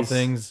couple The small A's?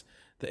 things.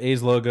 The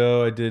A's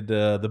logo. I did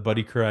the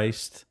Buddy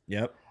Christ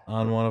Yep.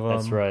 on one of them.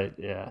 That's right.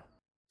 Yeah.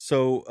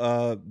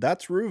 So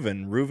that's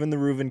Reuven the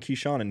Reuven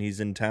Keyshawn, he's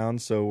in town.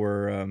 So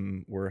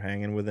we're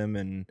hanging with him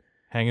and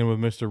Hanging with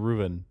Mr.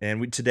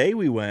 Reuven. today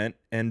we went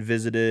and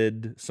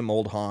visited some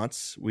old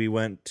haunts. We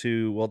went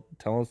to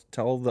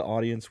tell the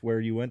audience where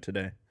you went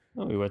today.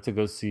 Oh, we went to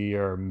go see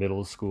our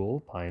middle school,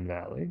 Pine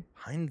Valley.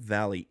 Pine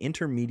Valley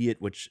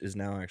Intermediate, which is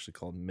now actually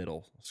called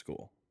middle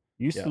school.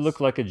 Used Yes. to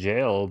look like a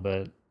jail,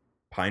 but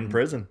Pine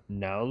Prison.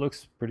 now it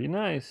looks pretty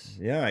nice.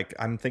 Yeah,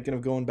 I'm thinking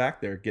of going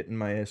back there, getting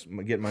my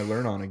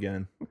learn on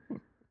again.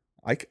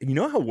 You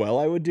know how well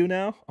I would do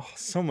now? Oh,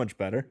 so much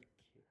better.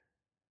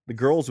 The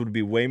girls would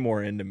be way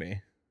more into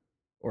me,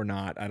 or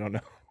not. I don't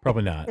know.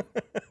 Probably not.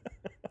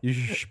 You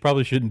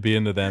probably shouldn't be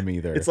into them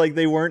either. It's like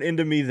they weren't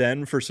into me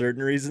then for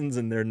certain reasons,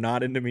 and they're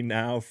not into me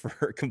now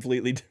for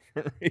completely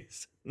different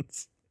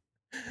reasons.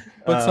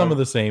 but some of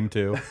the same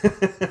too.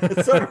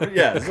 some of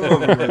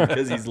them are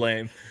because he's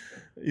lame.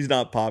 He's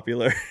not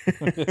popular.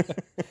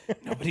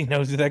 Nobody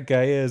knows who that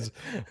guy is,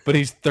 but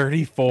he's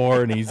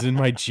 34 and he's in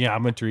my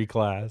geometry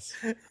class.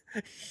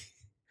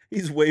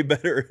 He's way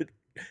better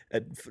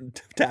at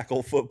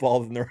tackle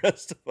football than the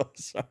rest of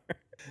us are.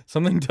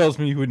 Something tells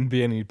me you wouldn't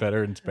be any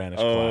better in Spanish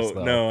class,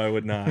 though. No, I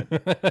would not.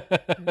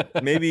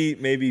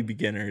 maybe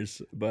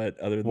beginners, but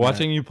other than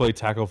Watching you play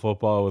tackle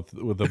football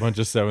with a bunch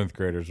of 7th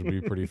graders would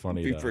be pretty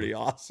funny. be pretty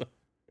awesome.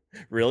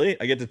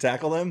 Really? I get to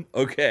tackle them?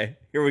 Okay,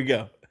 here we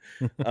go.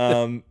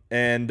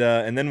 And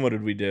then what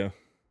did we do?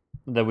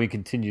 Then we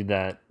continued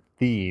that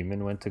theme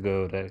and went to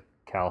go to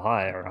Cal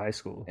High, our high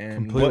school.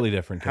 And Completely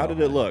different. How did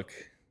it look?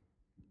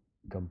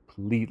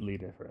 Completely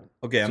different.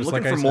 Okay, I'm Just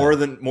looking like I for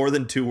said. more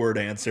than 2-word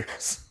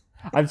answers.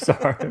 I'm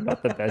sorry, I'm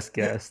not the best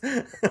guest.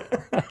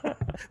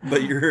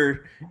 But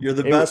you're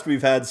the best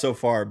we've had so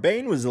far.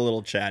 Bane was a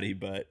little chatty,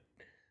 but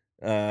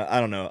I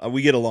don't know.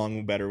 We get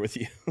along better with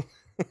you.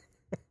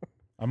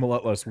 I'm a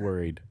lot less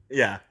worried.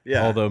 Yeah.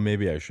 Although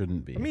maybe I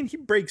shouldn't be. I mean, he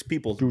breaks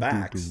people's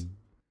backs,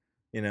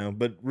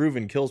 but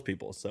Reuven kills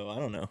people, so I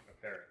don't know.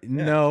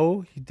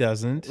 No, he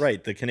doesn't.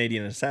 Right, the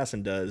Canadian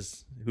assassin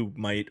does, who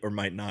might or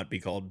might not be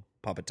called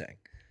Papatang.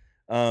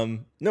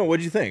 No, what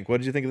did you think? What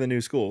did you think of the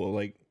new school?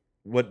 Like,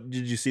 what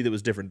did you see that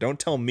was different? Don't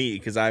tell me,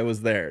 because I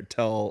was there.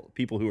 Tell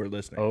people who are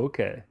listening.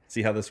 Okay.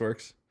 See how this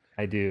works?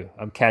 I do.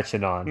 I'm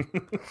catching on.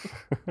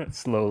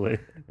 Slowly.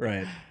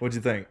 Right. What'd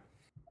you think?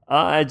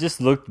 I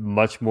just looked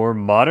much more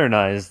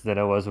modernized than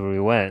I was when we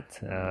went.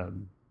 I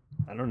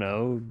don't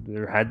know.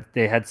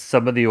 They had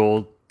some of the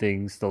old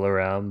things still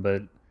around,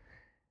 but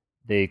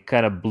they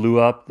kind of blew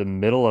up the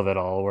middle of it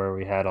all, where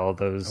we had all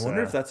those. I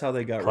wonder if that's how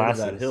they got rid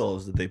classes. of that hill,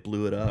 is that they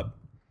blew it up.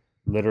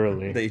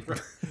 Literally. They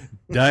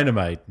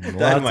Dynamite.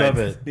 Lots of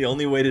it. The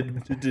only way to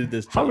do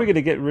this job. How are we going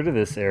to get rid of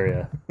this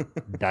area?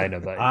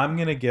 Dynamite. I'm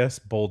going to guess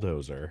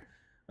bulldozer.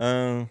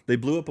 They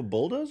blew up a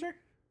bulldozer?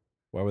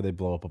 Why would they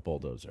blow up a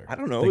bulldozer? I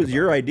don't know. It was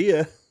your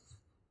idea.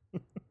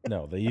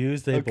 No, they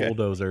used a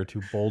bulldozer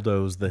to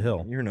bulldoze the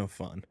hill. You're no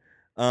fun.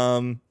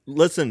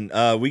 Listen,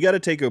 we got to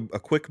take a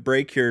quick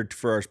break here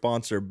for our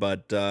sponsor,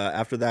 but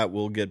after that,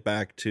 we'll get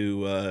back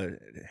to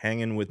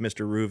hanging with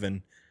Mr.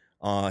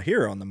 Reuven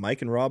here on the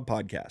Mike and Rob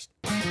podcast.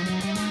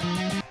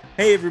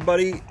 Hey,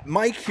 everybody.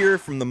 Mike here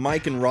from the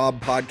Mike and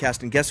Rob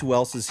podcast, and guess who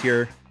else is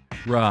here?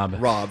 Rob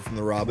from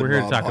the Rob and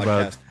Rob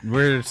podcast.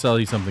 We're here to sell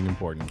you something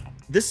important.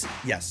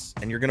 Yes,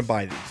 and you're going to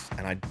buy these,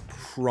 and I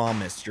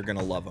promise you're going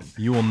to love them.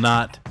 You will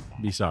not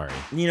be sorry.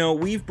 You know,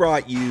 we've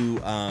brought you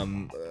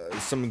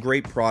some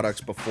great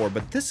products before,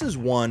 but this is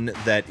one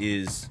that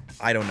is,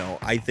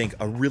 I think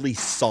a really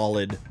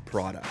solid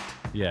product.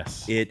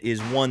 Yes. It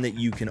is one that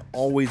you can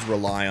always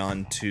rely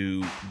on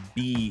to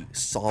be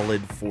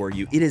solid for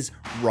you. It is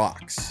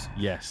rocks.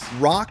 Yes.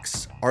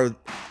 Rocks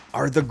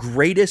are the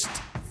greatest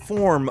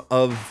form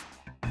of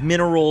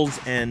minerals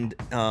and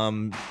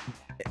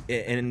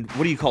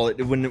what do you call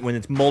it when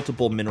it's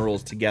multiple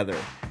minerals together?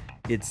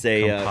 It's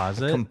a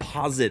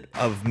composite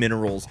of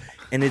minerals,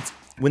 and it's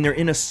when they're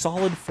in a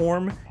solid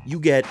form, you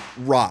get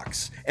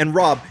rocks. And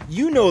Rob,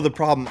 you know the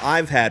problem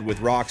I've had with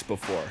rocks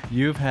before.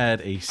 You've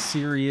had a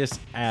serious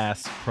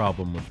ass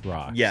problem with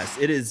rocks. Yes,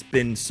 it has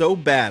been so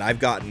bad. I've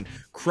gotten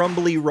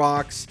crumbly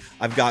rocks.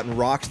 I've gotten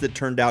rocks that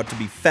turned out to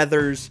be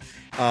feathers.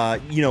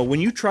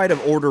 When you try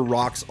to order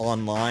rocks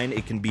online,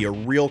 it can be a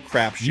real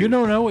crapshoot. You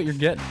don't know what you're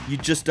getting. You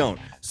just don't.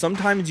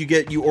 Sometimes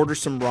you order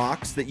some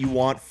rocks that you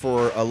want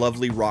for a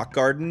lovely rock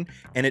garden,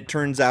 and it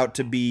turns out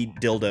to be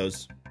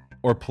dildos.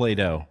 Or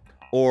Play-Doh.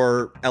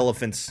 Or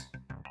elephants.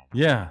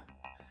 Yeah.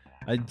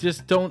 I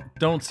just don't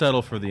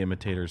settle for the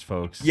imitators,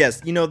 folks.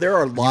 Yes, there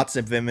are lots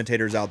of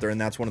imitators out there, and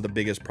that's one of the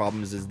biggest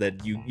problems is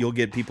that you'll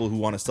get people who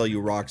want to sell you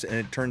rocks, and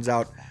it turns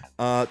out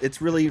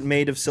it's really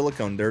made of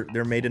silicone.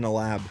 They're made in a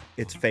lab.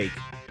 It's fake.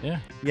 Yeah.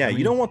 Yeah,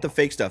 you don't want the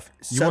fake stuff.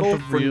 Settle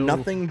for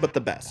nothing but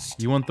the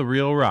best. You want the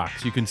real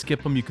rocks. You can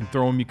skip them, you can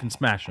throw them, you can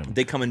smash them.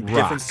 They come in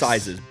different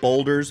sizes.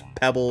 Boulders,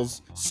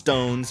 pebbles,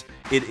 stones.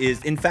 It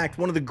is, in fact,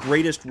 one of the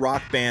greatest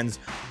rock bands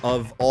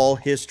of all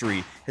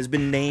history has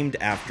been named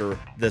after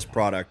this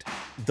product,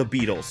 the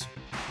Beatles.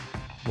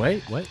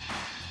 Wait, what?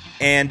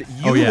 And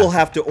you will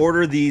have to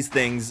order these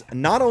things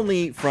not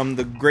only from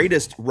the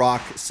greatest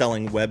rock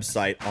selling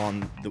website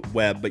on the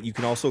web, but you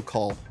can also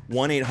call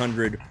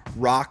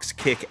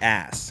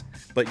 1-800-ROCKS-KICK-ASS.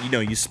 But,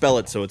 you spell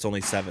it so it's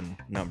only 7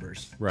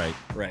 numbers. Right.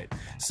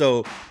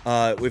 So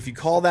if you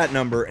call that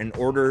number and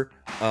order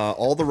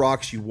all the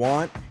rocks you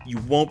want, you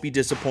won't be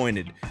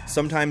disappointed.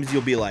 Sometimes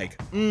you'll be like,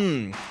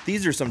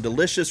 these are some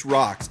delicious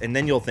rocks. And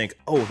then you'll think,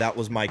 oh, that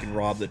was Mike and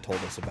Rob that told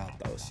us about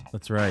those.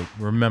 That's right.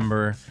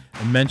 Remember,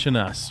 and mention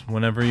us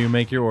whenever you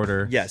make your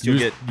order. Yes,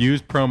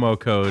 use promo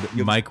code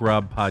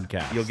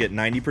MikeRobPodcast. You'll get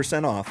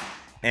 90% off.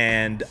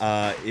 And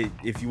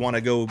if you want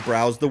to go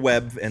browse the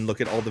web and look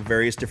at all the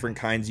various different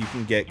kinds you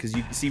can get, because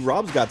you can see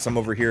Rob's got some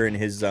over here in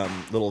his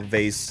little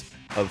vase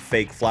of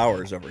fake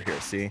flowers over here.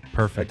 See?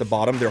 Perfect. At the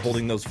bottom, they're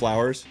holding those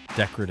flowers.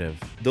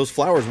 Decorative. Those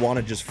flowers want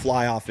to just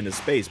fly off into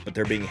space, but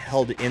they're being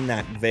held in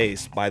that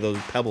vase by those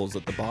pebbles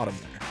at the bottom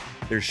there.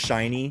 They're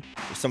shiny.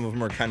 Some of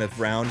them are kind of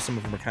round. Some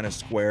of them are kind of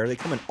square. They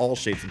come in all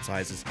shapes and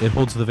sizes. It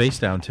holds the vase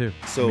down, too.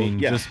 So,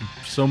 just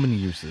so many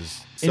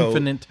uses.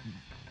 Infinite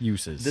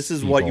uses. This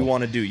is what you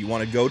want to do. You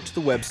want to go to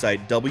the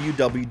website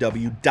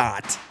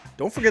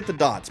Don't forget the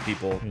dots,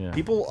 people. Yeah.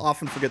 People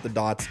often forget the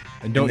dots.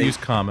 And don't use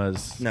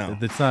commas. No.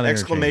 It's not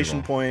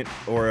exclamation point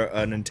or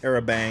an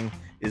interrobang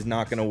is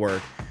not going to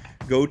work.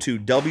 Go to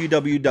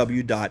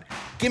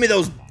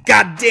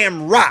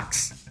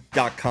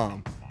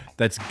www.gimmethosegoddammrocks.com.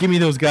 That's Gimme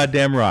Those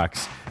Goddamn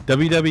Rocks.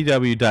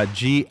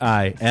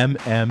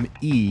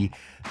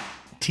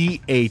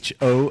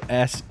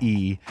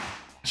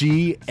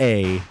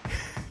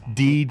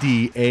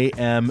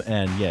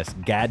 www.gimmethosegdammn. Yes,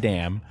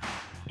 goddamn.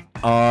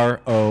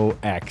 ROX.com.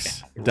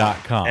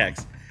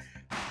 X.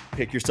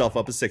 Pick yourself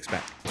up a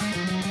 6-pack.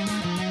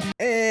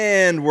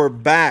 And we're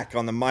back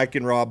on the Mike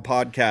and Rob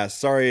podcast.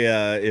 Sorry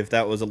if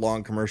that was a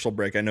long commercial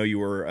break. I know you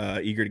were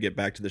eager to get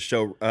back to the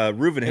show.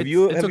 Reuven, have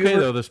you? It's okay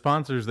though. The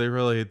sponsors they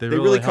really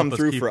come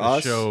through for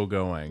us. Show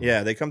going.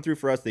 Yeah, they come through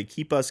for us. They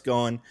keep us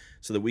going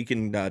so that we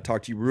can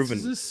talk to you, Reuven.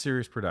 This is a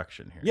serious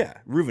production here. Yeah,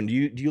 Reuven, do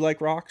you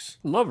like rocks?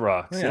 Love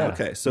rocks. Yeah.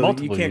 Okay, so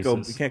Multiple you can't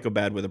uses. go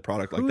bad with a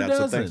product like Who that.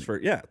 doesn't?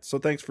 So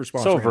thanks for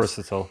sponsoring. So us.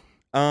 versatile.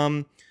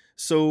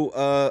 So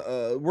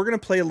we're gonna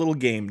play a little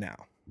game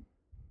now.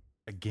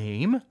 A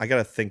game? I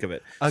gotta think of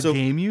it. A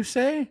game, you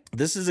say?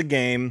 This is a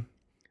game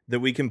that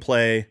we can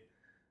play,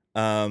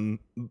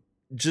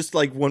 just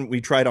like when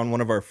we tried on one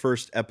of our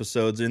first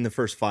episodes in the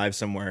first 5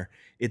 somewhere.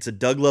 It's a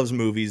Doug Loves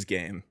Movies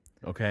game.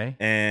 Okay.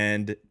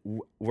 And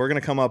we're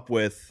gonna come up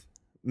with.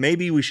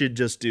 Maybe we should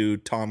just do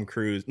Tom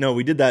Cruise. No,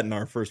 we did that in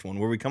our first one,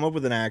 where we come up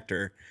with an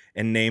actor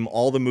and name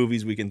all the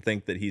movies we can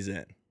think that he's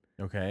in.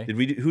 Okay.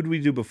 Who did we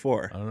do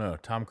before? I don't know.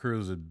 Tom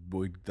Cruise,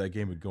 that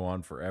game would go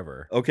on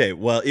forever. Okay,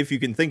 well, if you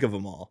can think of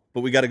them all.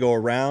 But we got to go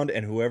around,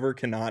 and whoever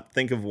cannot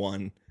think of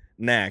one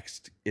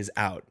next is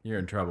out. You're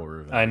in trouble,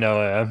 Ruben. I know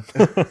I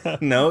am.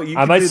 No,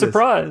 I might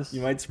surprise.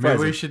 You might surprise.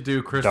 Maybe we should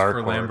do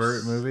Christopher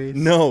Lambert movies.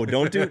 No,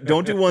 don't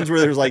do ones where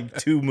there's like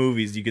 2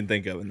 movies you can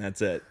think of, and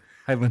that's it.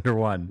 Highlander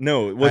 1.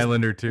 No,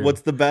 Highlander 2.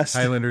 What's the best?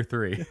 Highlander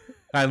 3.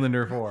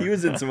 Highlander 4. He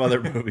was in some other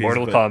movies.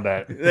 Mortal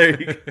Kombat. There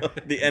you go.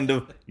 The end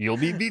of. You'll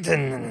be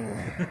beaten.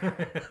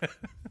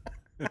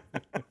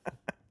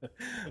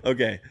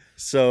 Okay,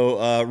 so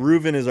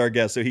Reuven is our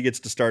guest, so he gets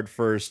to start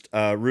first.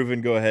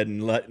 Reuven, go ahead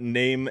and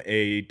name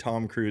a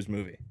Tom Cruise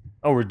movie.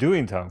 Oh, we're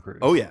doing Tom Cruise.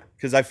 Oh yeah,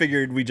 because I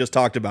figured we just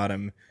talked about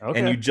him, Okay.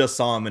 and you just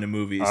saw him in a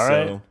movie. All so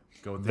right.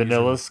 Go with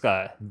Vanilla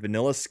Sky.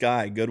 Vanilla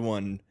Sky, good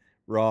one.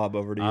 Rob,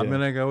 over to you. I'm going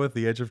to go with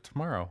The Edge of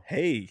Tomorrow.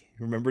 Hey,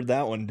 remembered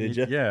that one, did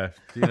you? Yeah.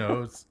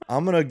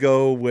 I'm going to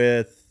go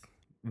with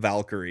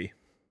Valkyrie.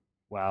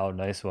 Wow,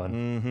 nice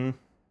one.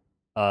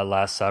 Mm-hmm.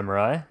 Last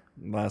Samurai.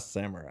 Last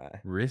Samurai.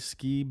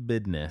 Risky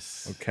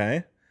Business.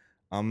 Okay.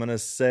 I'm going to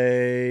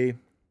say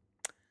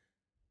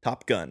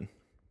Top Gun.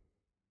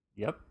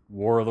 Yep.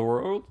 War of the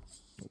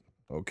Worlds.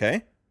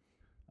 Okay.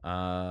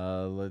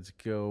 Let's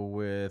go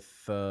with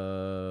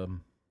All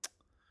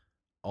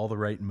the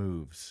Right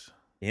Moves.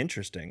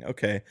 Interesting.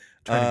 Okay.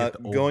 Going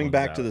Going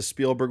back to the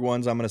Spielberg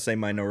ones, I'm going to say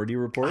Minority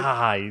Report.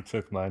 Ah, you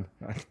took mine.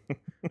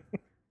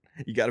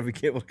 You got to be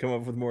able to come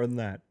up with more than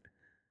that.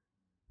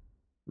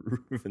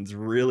 Reuven's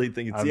really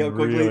thinking. See I'm how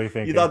quickly really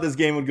thinking. you thought this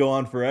game would go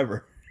on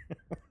forever.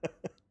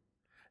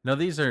 Now,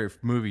 these are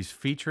movies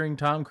featuring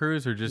Tom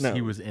Cruise, or just No.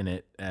 he was in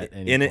it at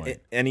any point?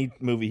 Any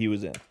movie he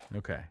was in.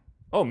 Okay.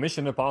 Oh,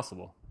 Mission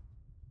Impossible.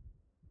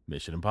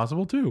 Mission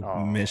Impossible 2.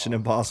 Oh, Mission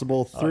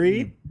Impossible oh, 3.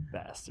 you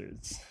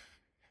bastards.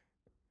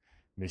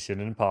 Mission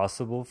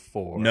Impossible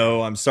 4.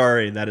 No, I'm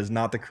sorry. That is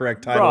not the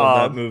correct title of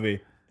Rob. that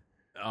movie.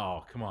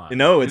 Oh, come on.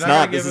 No, You're it's not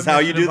not. gonna This give is him how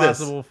you Mission do this.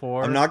 Impossible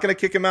 4? I'm not going to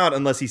kick him out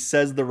unless he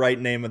says the right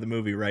name of the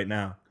movie right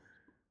now.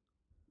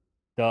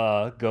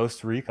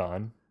 Ghost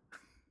Recon.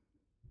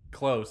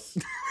 Close.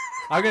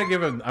 I'm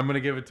gonna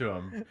give it to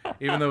him,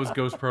 even though it was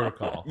Ghost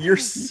Protocol. You're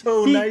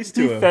so nice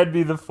to he him. fed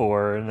me the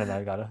 4, and then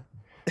I gotta.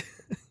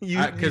 Did you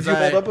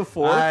hold up a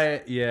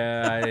 4? He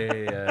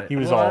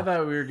was I all.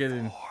 thought we were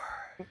getting.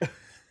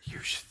 You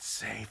should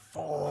say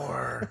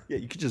 4. Yeah,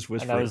 you could just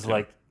whisper. And I it was to him.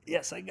 like,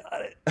 "Yes, I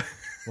got it."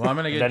 Well, I'm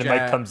gonna get. Then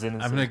Jack, Mike comes in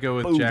and I'm says, gonna go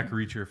with boom. Jack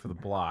Reacher for the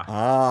block.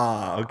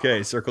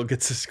 Okay. Circle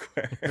gets a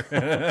square.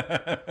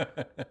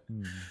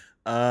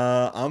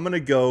 I'm gonna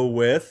go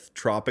with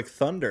Tropic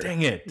Thunder.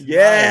 Dang it!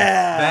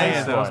 Yeah. Dang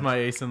Nice it! That was one. my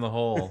ace in the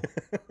hole.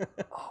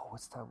 Oh,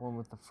 what's that one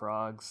with the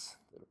frogs?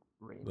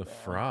 The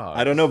frog.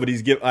 I don't know, but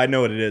I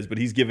know what it is, but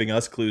he's giving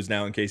us clues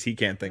now in case he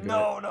can't think of it.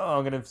 No,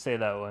 I'm gonna say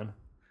that one.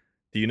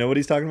 Do you know what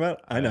he's talking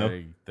about? I know.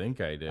 I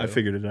think I do. I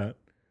figured it out.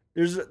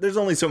 There's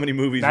only so many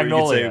movies where you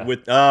Magnolia. could say with.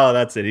 Oh,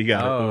 that's it. He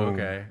got Oh, it.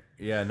 okay.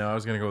 Yeah, no, I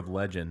was gonna go with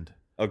Legend.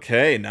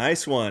 Okay,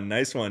 nice one.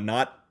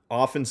 Not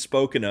often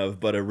spoken of,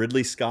 but a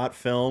Ridley Scott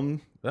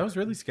film. That was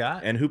Ridley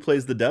Scott. And who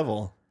plays the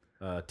devil?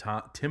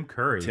 Tim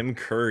Curry. Tim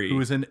Curry. Who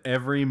was in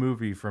every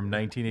movie from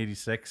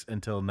 1986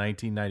 until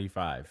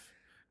 1995.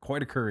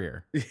 Quite a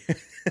career.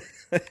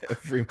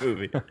 Every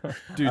movie.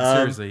 Dude,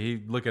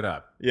 seriously, look it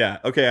up. Yeah.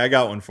 Okay, I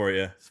got one for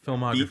you. His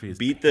filmography is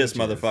Beat this,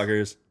 pages.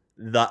 motherfuckers.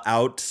 The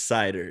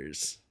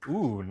Outsiders.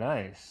 Ooh,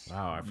 nice.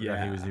 Wow, I forgot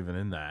Yeah. he was even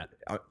in that.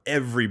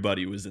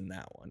 Everybody was in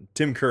that one.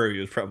 Tim Curry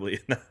was probably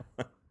in that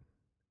one.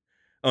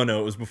 Oh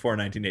no, it was before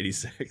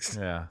 1986.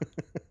 Yeah.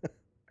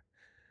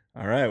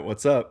 All right,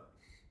 what's up?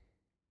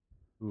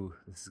 Ooh,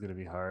 this is gonna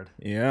be hard.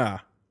 Yeah,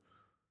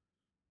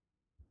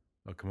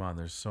 Oh, come on.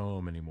 There's so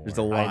many more. there's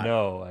a lot. I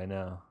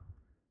know.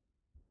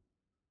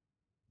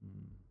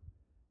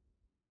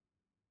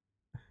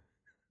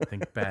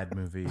 Think bad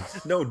movies.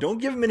 No, don't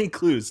give him any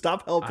clues.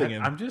 Stop helping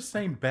him. I'm just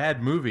saying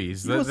bad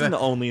movies. He wasn't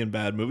only in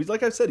bad movies.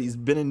 Like I said, he's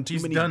been in too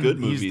many good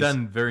movies. He's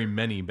done very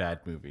many bad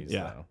movies,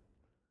 Yeah. though.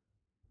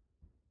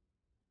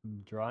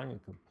 I'm drawing a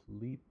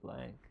complete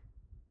blank.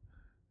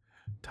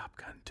 Top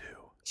Gun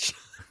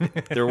 2.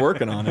 They're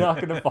working on I'm not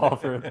it. gonna fall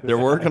for it. They're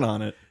working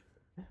on it.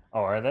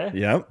 Oh, are they?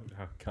 Yep,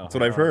 Oh, God. that's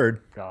what I've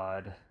heard.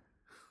 God.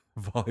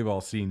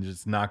 Volleyball scene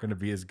just not going to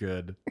be as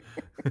good.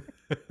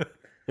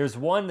 There's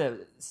one that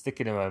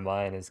sticking in my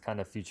mind is kind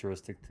of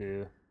futuristic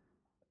too.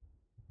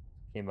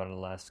 Came out in the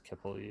last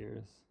couple of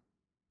years.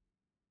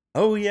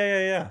 Oh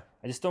yeah.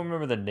 I just don't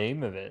remember the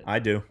name of it. I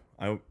do.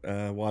 I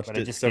watched but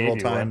I it just several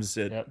gave you one. times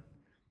Yep.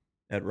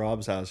 at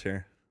Rob's house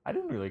here. I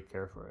didn't really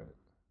care for it.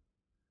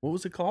 What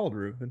was it called,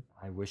 Reuben?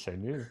 I wish I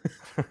knew.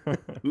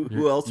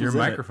 Who else was Your in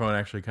microphone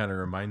actually kind of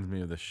reminds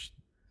me of the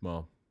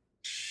it?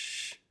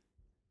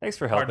 Thanks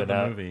for part helping of the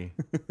out. movie.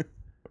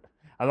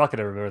 I'm not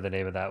gonna remember the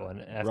name of that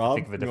one. I have to Rob,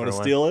 think of a you want different to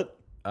one. steal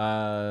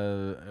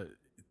it?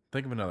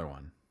 Think of another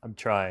one. I'm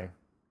trying.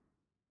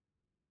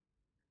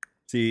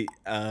 See,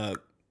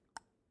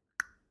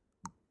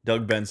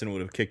 Doug Benson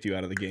would have kicked you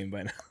out of the game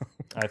by now.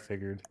 I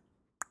figured.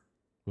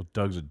 Well,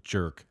 Doug's a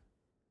jerk.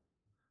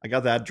 I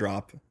got that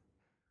drop.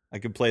 I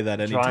could play that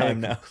Drawing anytime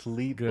a now.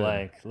 complete Good.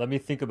 blank. Let me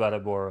think about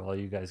it more while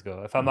you guys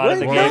go. If I'm out of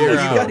the Wait, game,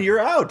 no, you're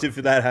out if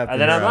that happens.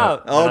 And then I'm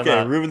out. Then Okay, I'm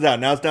out. Ruben's out.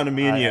 Now it's down to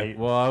me and you.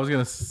 Well, I was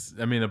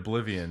gonna. I mean,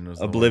 Oblivion was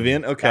the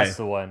Oblivion. one. Okay. That's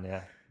the one.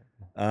 Yeah.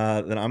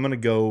 Then I'm gonna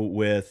go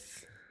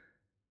with.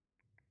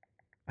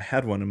 I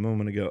had one a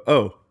moment ago.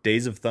 Oh,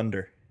 Days of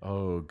Thunder.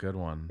 Oh, good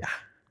one. Yeah.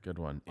 Good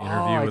one. Oh,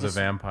 Interview with a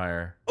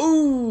Vampire.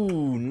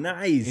 Ooh,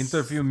 nice.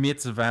 Interview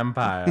meets a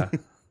vampire.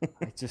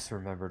 I just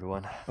remembered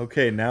one.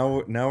 Okay,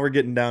 now we're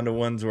getting down to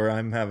ones where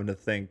I'm having to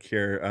think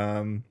here.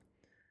 I'm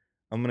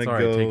gonna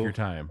go. Take your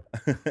time.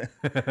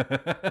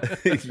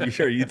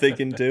 Are you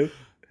thinking too?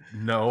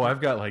 No,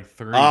 I've got like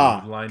 3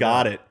 lined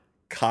got up. it.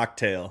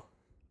 Cocktail.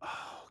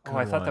 Oh,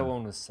 I thought that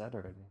one was set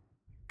already.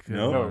 Good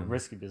No. No, one.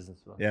 Risky Business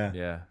one. Yeah.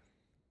 Yeah.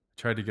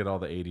 Tried to get all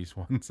the 80s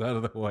ones out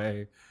of the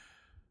way.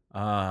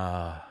 Can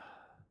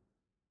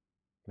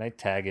I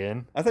tag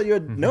in? I thought you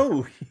had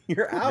no.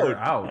 You're out. You're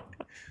out.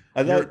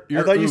 I thought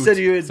You're I thought you oot. said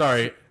you had.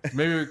 Sorry,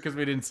 maybe because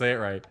we didn't say it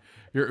right.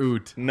 You're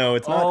oot. No,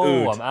 it's not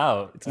Oh, oot. I'm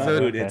out. It's not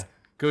So- oot. It's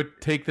Go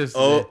take this.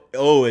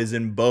 O as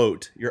in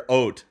boat. You're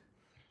oat.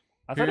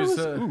 I thought it Here's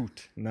was a-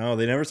 oot. No,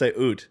 they never say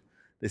oot.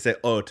 They say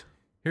oat.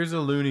 Here's a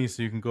loony,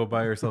 so you can go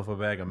buy yourself a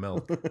bag of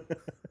milk.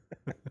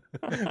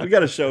 We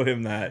got to show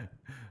him that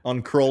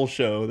on Kroll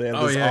Show. They have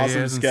Oh this yeah, he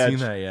awesome hasn't sketch seen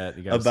that yet.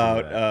 You gotta see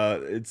about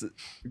that.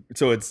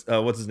 it's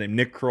what's his name,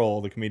 Nick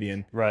Kroll, the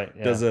comedian, Right.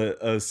 Yeah. does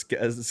a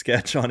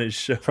sketch on his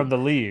show. From the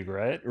league,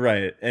 right?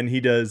 Right, and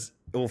he does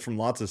from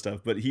lots of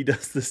stuff, but he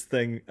does this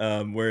thing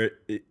where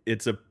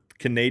it's a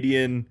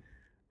Canadian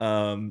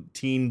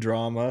teen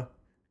drama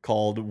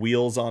called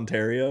Wheels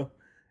Ontario,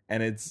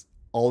 and it's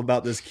all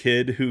about this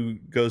kid who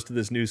goes to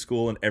this new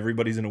school and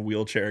everybody's in a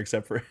wheelchair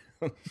except for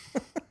him.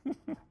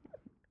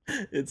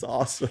 It's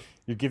awesome.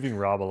 You're giving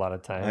Rob a lot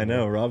of time. I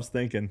know. Rob's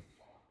thinking.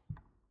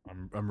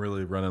 I'm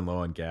really running low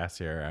on gas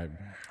here.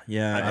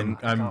 Yeah,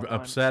 I'm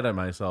upset at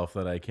myself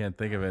that I can't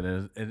think of it,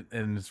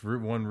 and it's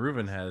one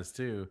Ruben has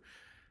too.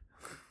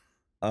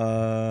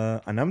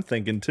 and I'm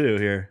thinking too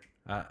here.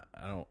 I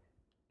don't.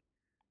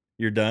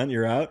 You're done.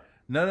 You're out.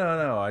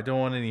 No. I don't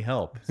want any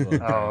help. So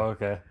Oh,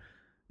 okay.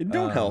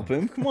 Don't help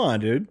him. Come on,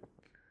 dude.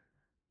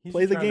 He's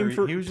Play the trying to game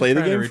for he was just play the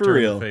trying to game for return the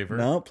real. favor.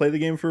 No, play the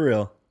game for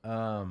real.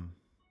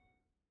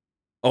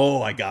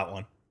 Oh, I got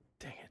one.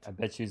 Dang it. I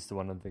bet you it's the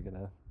one I'm thinking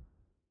of.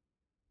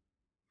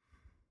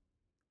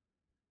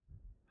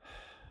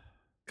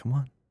 Come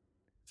on.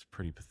 It's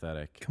pretty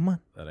pathetic. Come on.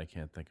 That I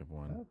can't think of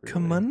one.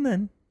 Come on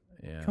then.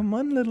 Yeah. Come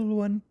on, little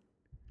one.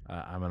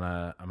 I'm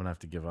gonna have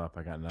to give up.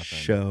 I got nothing.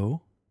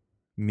 Show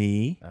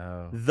me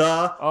Oh.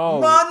 the Oh.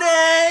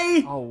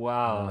 money. Oh,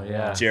 wow. Oh, yeah.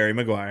 yeah. Jerry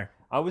Maguire.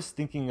 I was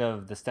thinking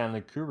of the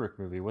Stanley Kubrick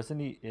movie. Wasn't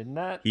he in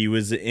that? He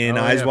was in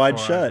Oh, Eyes yeah, Wide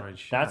for Shut. Eyes Wide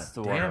Shut. That's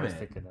the one I Damn was it.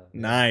 thinking of.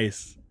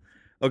 Nice.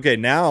 Okay,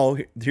 now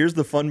here's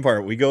the fun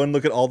part. We go and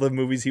look at all the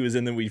movies he was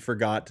in that we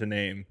forgot to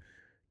name,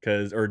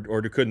 or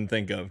couldn't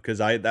think of, because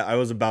I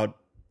was about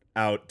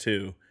out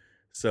too.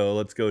 So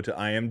let's go to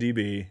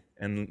IMDb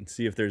and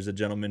see if there's a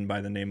gentleman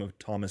by the name of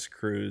Thomas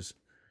Cruise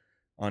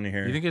on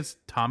here. You think it's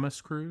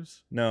Thomas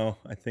Cruise? No,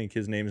 I think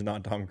his name's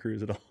not Tom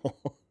Cruise at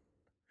all.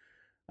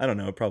 I don't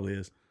know. It probably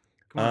is.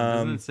 Come on,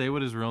 doesn't it say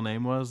what his real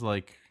name was?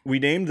 Like We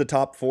named the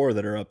top 4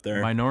 that are up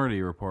there.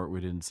 Minority Report. We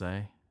didn't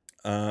say.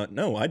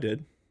 No, I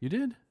did. You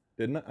did?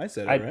 Didn't I? I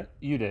said it, right?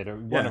 You did, or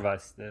one Yeah. of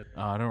us did.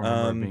 Oh, I don't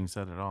remember it being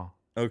said at all.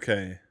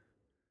 Okay.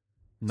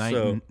 Night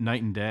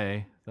and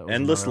Day. That was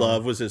Endless another one.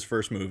 Love was his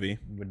first movie.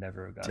 Would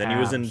never have got Then it. he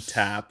was in Taps.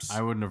 Taps.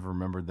 I wouldn't have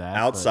remembered that.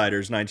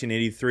 Outsiders,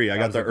 1983. I That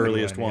got was the a good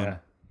earliest one. Yeah.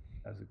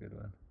 That was a good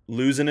one.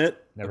 Losing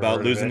It, Never about heard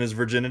of losing it. his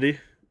virginity.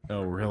 But,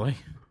 oh, really?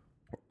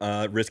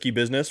 Risky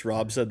Business,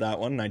 Rob said that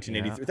one,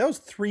 1983. That was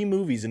 3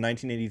 movies in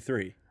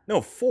 1983.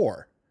 No,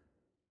 4.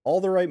 All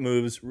the right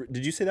moves.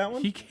 Did you say that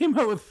one? He came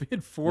out with he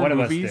had 4 One of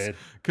us movies did.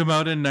 come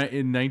out in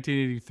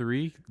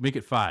 1983. Make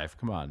it 5.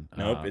 Come on.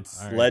 Nope, it's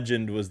all right.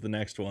 Legend was the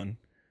next one.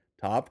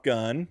 Top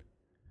Gun.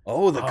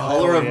 Oh, The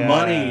Color of yeah.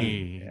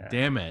 Money. Yeah.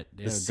 Damn it.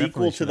 The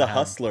sequel to The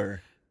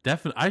Hustler.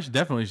 I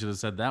definitely should have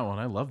said that one.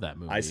 I love that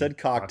movie. I said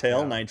Cocktail,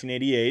 Cocktail.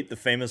 1988. The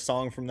famous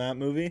song from that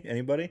movie.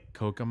 Anybody?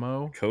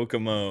 Kokomo.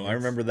 Kokomo. I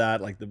remember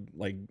that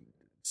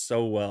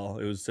so well.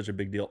 It was such a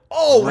big deal.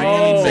 Oh, we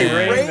Rain didn't say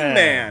Man. Rain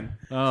Man.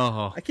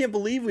 Oh, I can't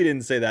believe we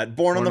didn't say that.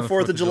 Born on the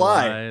 4th of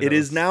July. That It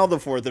is was- now the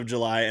 4th of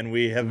July, and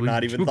we have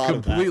not even thought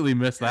of that. completely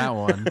missed that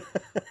one.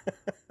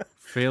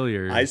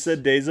 Failures. I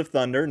said Days of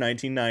Thunder,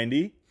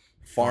 1990.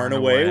 Far and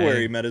Away, where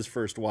he met his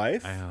first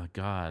wife. Oh I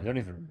God. don't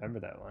even remember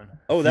that one.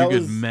 Oh, that Few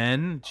was Good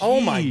Men. Oh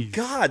my Jeez.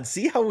 God!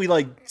 See how we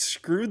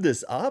screwed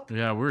this up?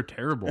 Yeah, we're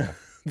terrible.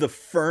 The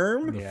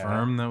Firm, The Yeah.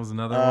 Firm. That was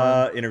another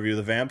one. Interview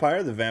with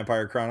the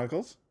Vampire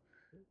Chronicles,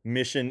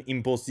 Mission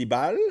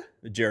Impossible,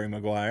 Jerry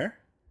Maguire,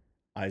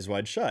 Eyes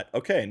Wide Shut.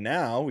 Okay,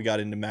 now we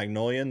got into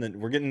Magnolia, and then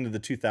we're getting into the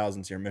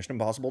 2000s here. Mission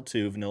Impossible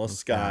 2, Vanilla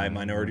Sky,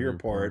 Minority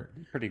Report.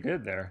 Pretty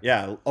good there.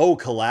 Yeah. Oh,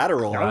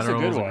 Collateral. That was a good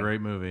Collateral was a one.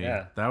 great movie.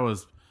 Yeah. That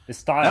was The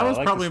style. that I was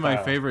like probably the my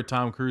style. favorite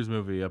Tom Cruise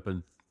movie up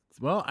in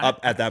Well, up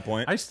at that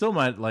point. I still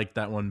might like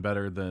that one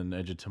better than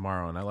Edge of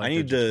Tomorrow, and I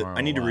need to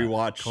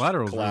rewatch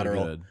Collateral. Really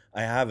good.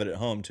 I have it at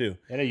home too.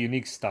 It had a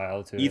unique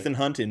style to it. Ethan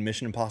Hunt in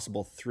Mission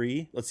Impossible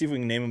 3. Let's see if we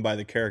can name him by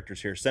the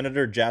characters here.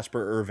 Senator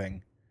Jasper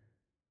Irving.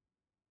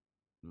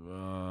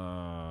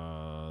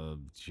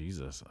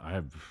 Jesus,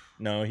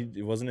 No,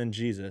 he wasn't in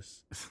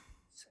Jesus.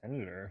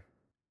 Senator.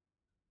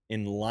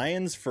 In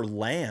Lions for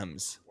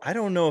Lambs. I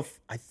don't know if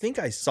I think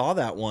I saw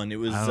that one. It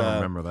was I don't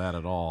remember that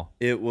at all.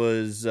 It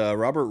was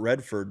Robert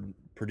Redford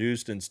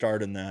produced and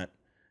starred in that.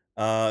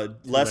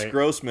 Les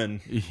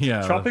Grossman.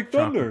 Yeah, Tropic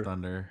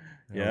Thunder.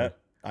 Yeah,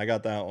 I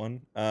got that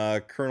one.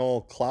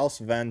 Colonel Klaus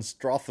van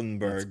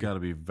Stauffenberg. It's got to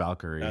be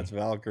Valkyrie. That's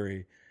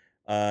Valkyrie.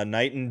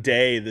 Night and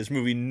Day. This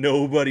movie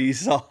nobody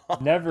saw.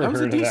 Never that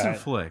was heard a of decent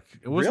that. flick.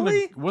 It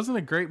wasn't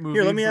a great movie.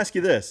 Here, let me ask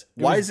you this: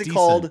 Why is it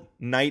called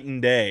Night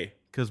and Day?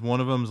 Because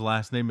one of them's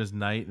last name is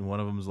Night and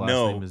one of them's last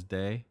name is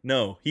Day.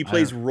 No, he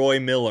plays Roy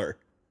Miller.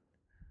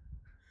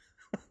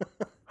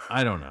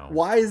 I don't know.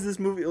 Why is this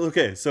movie...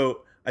 Okay,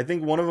 so I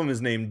think one of them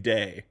is named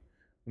Day.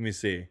 Let me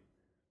see.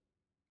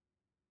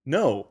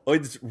 No,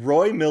 it's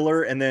Roy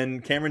Miller, and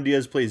then Cameron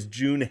Diaz plays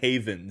June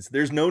Havens.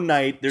 There's no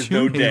night, there's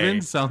no day. June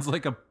Havens sounds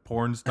like a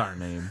porn star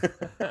name.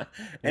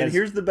 And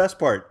here's the best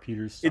part.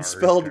 Peter it's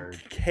spelled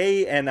Knight.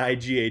 K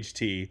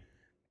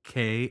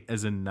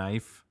as in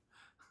knife.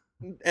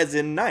 As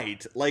in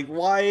night. Like,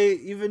 why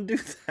even do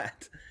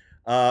that?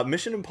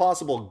 Mission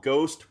Impossible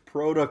Ghost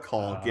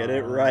Protocol. Get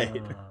it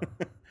right.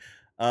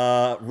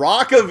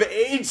 Rock of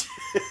Ages.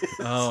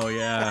 Oh,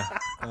 yeah.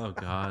 Oh,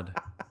 God.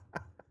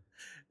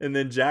 And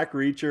then Jack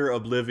Reacher,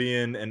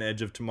 Oblivion, and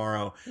Edge of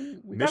Tomorrow.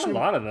 We got a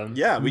lot of them.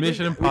 Yeah,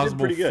 Mission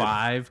Impossible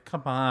 5.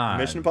 Come on.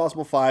 Mission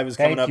Impossible 5 is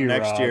coming up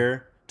next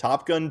year.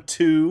 Top Gun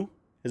 2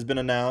 has been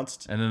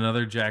announced. And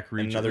another Jack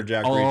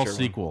Reacher. All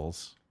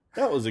sequels.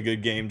 That was a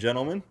good game,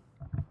 gentlemen.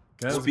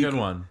 That was a good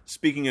one.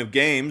 Speaking of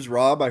games,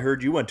 Rob, I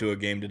heard you went to a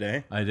game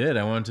today. I did.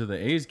 I went to the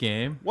A's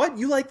game. What?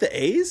 You like the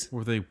A's?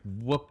 Where they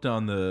whooped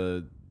on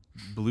the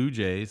Blue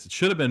Jays. It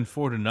should have been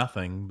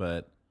 4-0,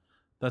 but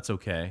that's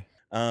okay.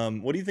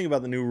 What do you think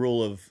about the new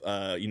rule of,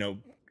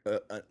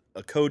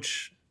 a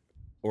coach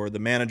or the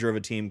manager of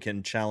a team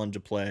can challenge a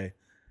play?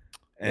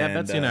 And,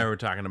 Betsy and I were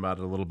talking about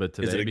it a little bit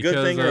today. Is it a good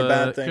thing or a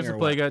bad thing? Because the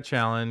play got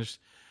challenged.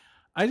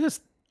 I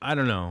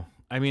don't know.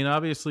 I mean,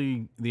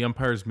 obviously, the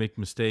umpires make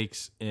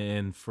mistakes,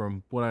 and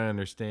from what I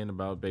understand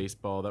about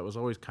baseball, that was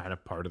always kind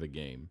of part of the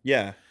game.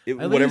 Yeah,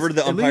 whatever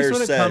the umpire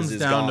says is gospel. At least when it comes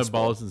down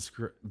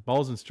to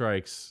balls and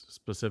strikes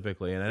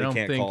specifically, and I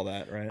can't call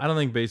that, right? I don't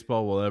think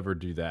baseball will ever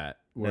do that,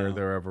 where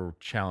they're ever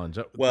challenged.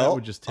 Well, that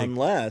would just take...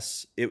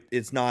 unless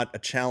it's not a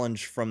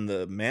challenge from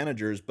the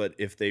managers, but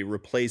if they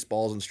replace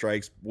balls and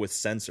strikes with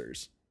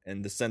sensors.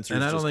 And the sensors.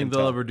 And I don't think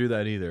they'll ever do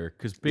that either,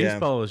 because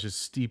baseball is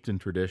just steeped in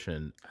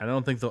tradition. I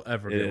don't think they'll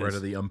ever get rid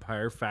of the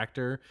umpire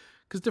factor,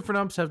 because different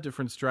umps have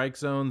different strike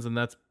zones, and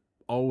that's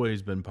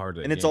always been part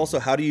of it. And it's also,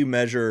 how do you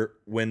measure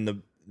when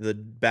the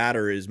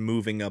batter is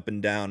moving up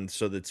and down,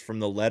 so that's from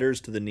the letters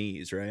to the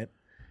knees, right?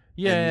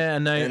 Yeah,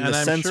 and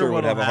the sensor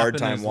would have a hard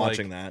time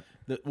watching that.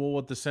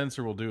 What the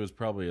sensor will do is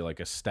probably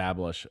like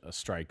establish a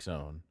strike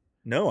zone.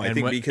 No, I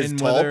think because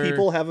tall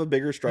people have a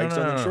bigger strike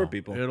zone than short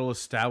people. It'll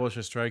establish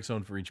a strike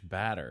zone for each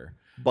batter.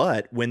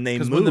 But when they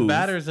move... Because when the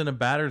batter's in a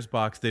batter's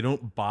box, they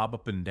don't bob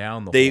up and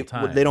down the whole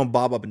time. They don't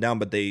bob up and down,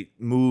 but they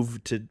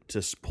move to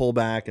pull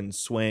back and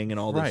swing and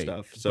all this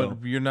stuff. So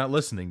but you're not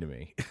listening to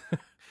me.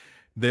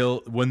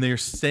 When they're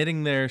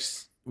standing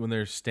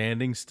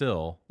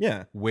still,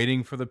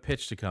 waiting for the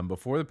pitch to come,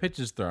 before the pitch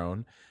is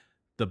thrown,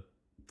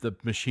 the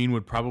machine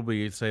would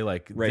probably say,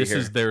 like, this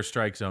is their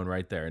strike zone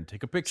right there, and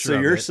take a picture of it.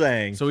 So you're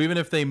saying... So even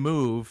if they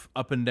move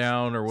up and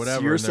down or whatever...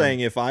 So you're saying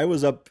if I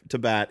was up to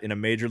bat in a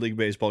Major League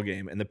Baseball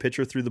game and the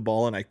pitcher threw the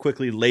ball and I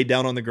quickly laid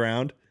down on the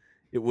ground,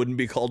 it wouldn't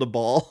be called a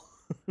ball?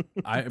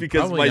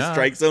 Because my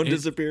strike zone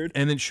disappeared?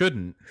 And it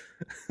shouldn't.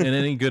 And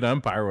any good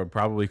umpire would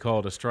probably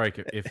call it a strike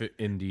if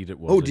indeed it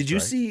was Oh, did you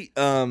see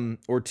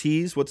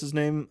Ortiz? What's his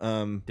name?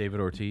 David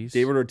Ortiz.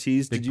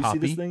 Did you see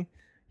this thing?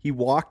 He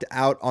walked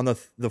out on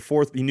the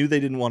fourth. He knew they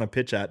didn't want to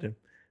pitch at him,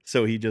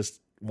 so he just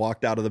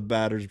walked out of the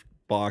batter's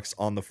box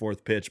on the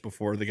fourth pitch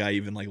before the guy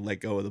even let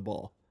go of the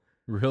ball.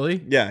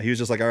 Really? Yeah, he was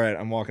just like, "All right,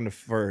 I'm walking to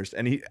first."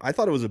 And I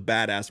thought it was a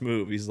badass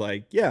move. He's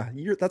like, "Yeah,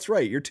 that's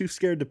right. You're too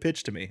scared to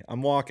pitch to me.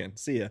 I'm walking.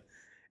 See ya."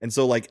 And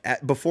so,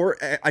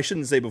 I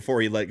shouldn't say before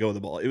he let go of the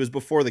ball. It was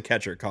before the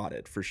catcher caught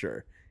it for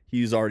sure.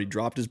 He's already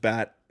dropped his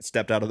bat,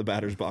 stepped out of the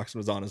batter's box, and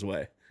was on his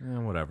way.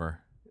 Whatever.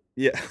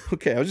 Yeah,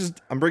 okay.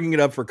 I'm bringing it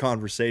up for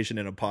conversation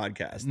in a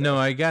podcast. No,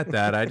 I got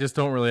that. I just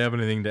don't really have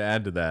anything to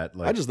add to that.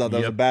 I just thought that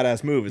was a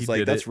badass move. It's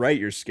like, that's right,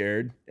 you're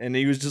scared. And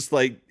he was just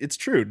like, it's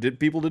true.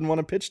 People didn't want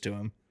to pitch to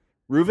him.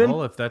 Reuven?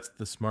 Well, if that's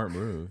the smart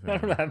move. I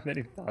don't have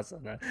many thoughts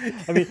on that.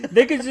 I mean,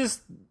 they could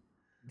just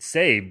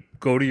say,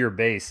 go to your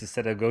base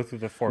instead of go through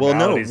the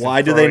formalities. Well, no.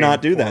 Why do they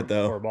not do that,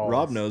 though?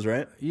 Rob knows,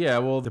 right? Yeah,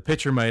 well, the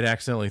pitcher might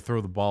accidentally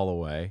throw the ball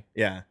away.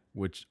 Yeah.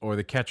 Or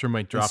the catcher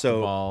might drop the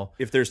ball.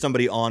 If there's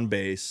somebody on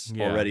base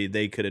already,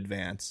 they could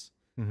advance.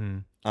 Mm-hmm.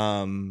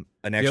 An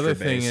extra base. The other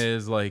thing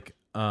is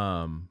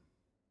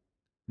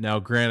Now,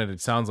 granted,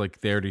 it sounds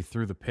like they already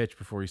threw the pitch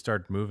before he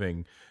started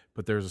moving,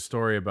 but there's a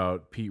story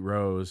about Pete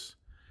Rose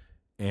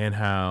and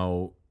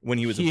how when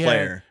he was a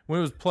player. When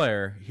he was a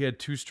player, he had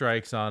 2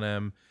 strikes on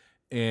him,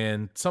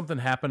 and something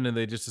happened, and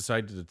they just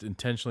decided to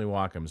intentionally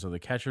walk him. So the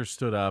catcher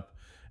stood up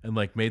and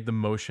like made the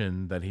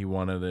motion that he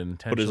wanted an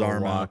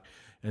intentional walk,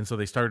 and so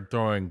they started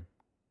throwing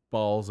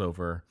balls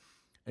over.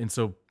 And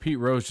so Pete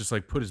Rose just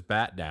like put his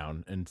bat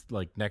down and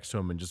like next to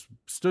him and just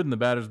stood in the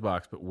batter's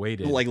box, but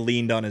waited. Like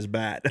leaned on his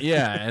bat.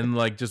 Yeah, and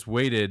like just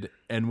waited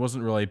and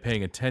wasn't really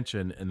paying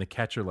attention. And the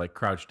catcher like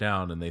crouched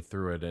down and they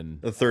threw it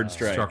and the third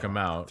strike struck him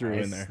out. Threw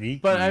in there.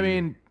 Sneaky. But I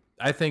mean,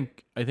 I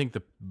think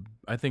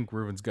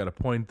Ruben's got a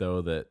point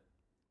though that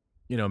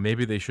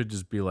maybe they should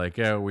just be like,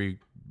 yeah, we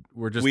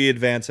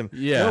advance him.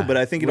 Yeah, no, but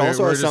I think it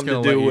also has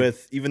something to do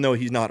with even though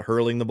he's not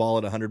hurling the ball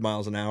at 100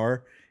 miles an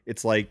hour.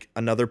 It's like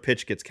another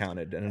pitch gets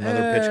counted and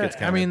another pitch gets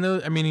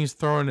counted. I mean, he's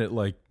throwing it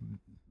like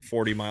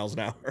 40 miles an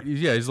hour.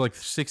 Yeah, he's like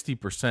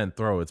 60%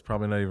 throw. It's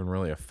probably not even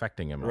really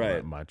affecting him all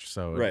that much.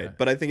 So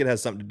but I think it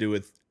has something to do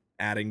with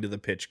adding to the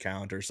pitch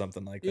count or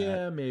something like that.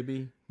 Yeah,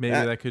 maybe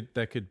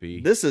that could be.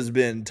 This has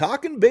been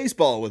Talking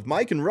Baseball with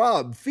Mike and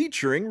Rob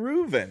featuring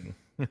Reuven.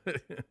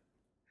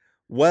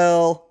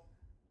 Well,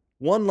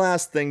 one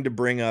last thing to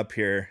bring up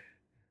here.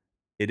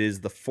 It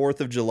is the 4th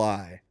of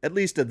July, at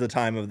least at the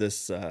time of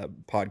this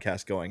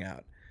podcast going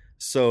out.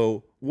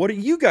 So what are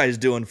you guys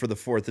doing for the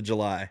 4th of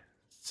July?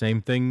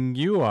 Same thing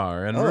you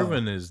are and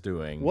Reuven is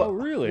doing. What?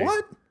 Really?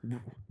 What?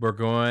 We're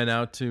going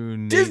out to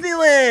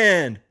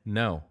Disneyland.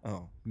 No.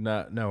 Oh.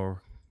 No.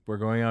 We're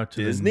going out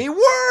to Disney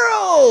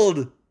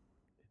World.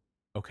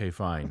 Okay,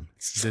 fine.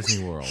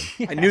 Disney World.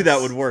 Yes. I knew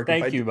that would work.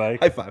 Thank you, Mike.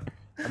 High five.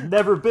 I've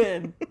never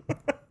been.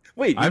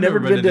 Wait, I've never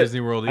been to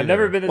Disney World either. I've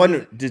never been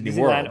to Disney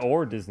Disneyland World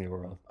or Disney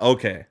World.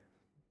 Okay.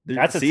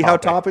 That's See how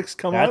topics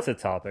come up? That's a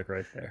topic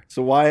right there.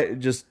 So why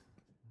just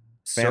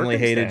family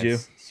hated you?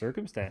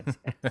 Circumstance.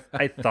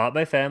 I thought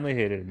my family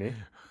hated me.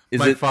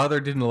 My father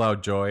didn't allow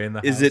joy in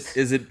the house.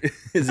 Is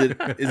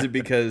it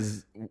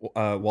because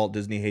Walt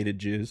Disney hated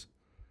Jews?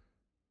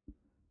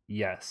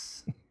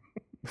 Yes.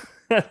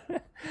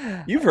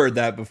 You've heard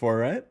that before,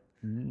 right?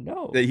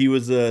 No. That he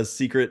was a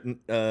secret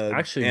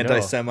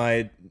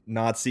anti-Semite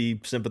Nazi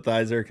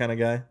sympathizer kind of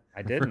guy?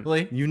 I didn't.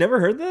 Really? You've never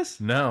heard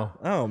this? No.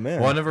 Oh, man.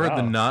 Well, I never heard I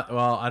don't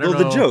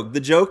know. The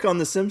joke on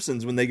The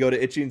Simpsons when they go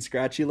to Itchy and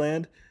Scratchy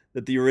Land,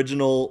 that the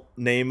original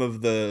name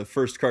of the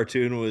first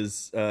cartoon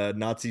was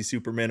Nazi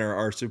Supermen are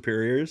our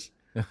superiors.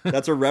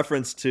 That's a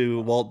reference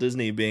to Walt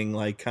Disney being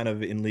like kind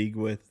of in league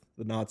with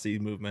the Nazi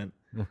movement.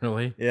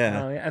 Really?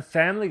 Yeah. A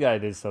Family Guy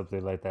did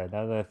something like that.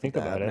 Now that I think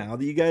about it. Now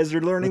that you guys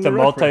are learning it's the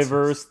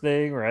multiverse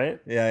thing, right?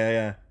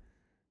 Yeah.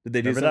 Did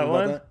they do Remember something that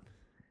one? about that?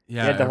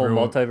 Yeah. You had the whole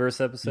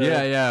multiverse episode.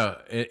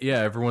 Yeah.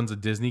 Everyone's a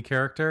Disney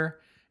character.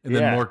 And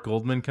then Mort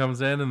Goldman comes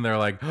in and they're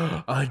like,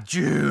 a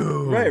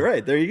Jew.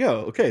 Right. There you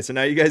go. Okay, so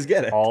now you guys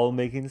get it. All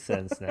making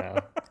sense now.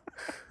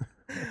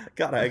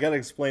 God, I got to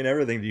explain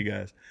everything to you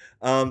guys.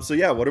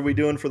 What are we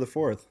doing for the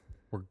 4th?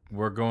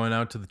 We're going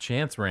out to the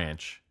Chance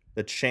Ranch.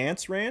 The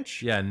Chance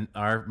Ranch? Yeah,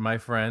 our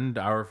friend,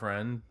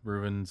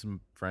 Reuven's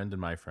friend, and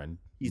my friend.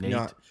 He's Nate,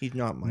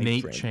 not my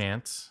Nate friend.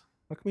 Chance.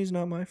 How come he's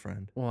not my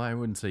friend? Well, I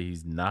wouldn't say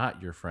he's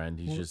not your friend.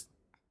 He's just.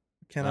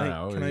 Can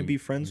I be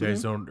friends with him? You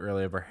guys don't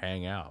really ever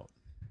hang out.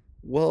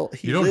 Well,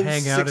 he don't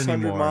lives hang out 600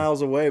 anymore.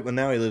 miles away, but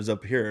now he lives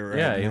up here. Right?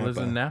 Yeah, he lives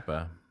in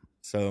Napa.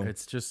 So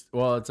it's just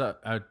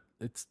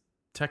it's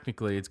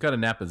technically it's got a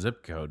Napa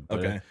zip code. But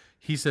okay.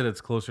 He said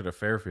it's closer to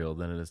Fairfield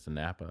than it is to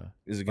Napa.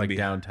 Is it going to be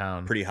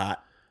downtown? Pretty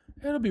hot.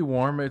 It'll be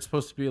warm. It's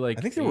supposed to be like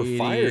I think there were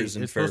fires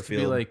in Fairfield. It's supposed to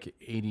be like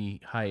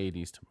 80 high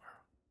 80s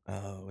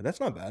tomorrow. Oh, that's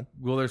not bad.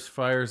 Well, there's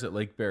fires at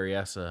Lake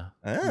Berryessa.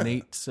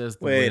 Nate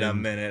says Wait a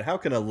minute. How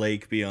can a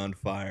lake be on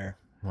fire?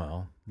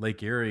 Well,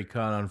 Lake Erie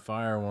caught on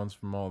fire once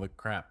from all the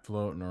crap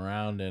floating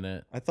around in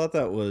it. I thought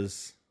that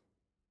was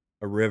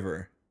a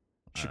river.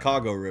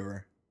 Chicago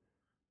River.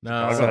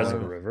 No. Chicago has a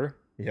river?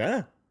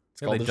 Yeah.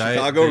 It's called the Chicago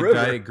Chicago River.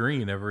 They dye it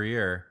green every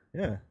year.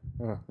 Yeah.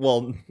 Huh.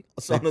 Well,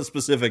 it's on a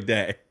specific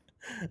day.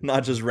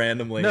 Not just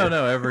randomly. No,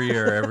 every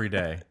year, every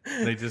day.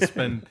 They just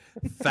spend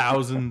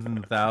thousands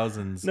and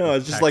thousands. No,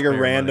 it's just like a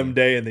random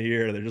day in the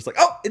year. They're just like,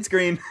 oh, it's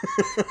green.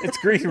 It's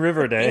Green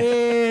River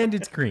Day. And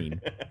it's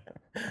green.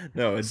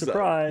 No, it's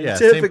surprise.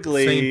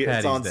 Typically,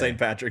 it's on St.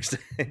 Patrick's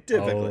Day.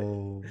 Typically.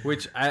 Oh.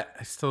 Which I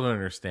still don't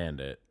understand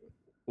it.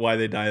 Why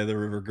they dye the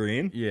river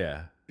green?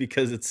 Yeah.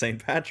 Because it's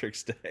St.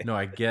 Patrick's Day. No,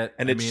 I get.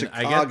 And it's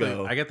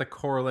Chicago. I get the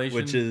correlation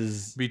which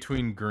is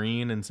between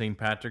green and St.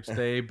 Patrick's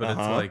Day, but it's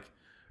like,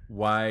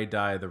 why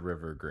dye the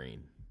river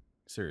green?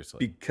 Seriously.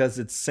 Because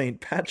it's St.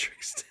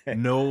 Patrick's Day.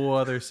 No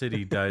other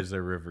city dyes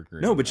their river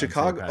green. No, but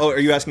Chicago. Oh, are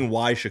you asking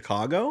why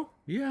Chicago?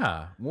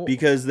 Yeah. Well,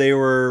 because they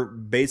were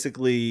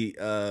basically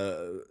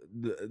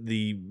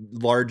the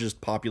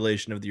largest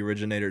population of the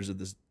originators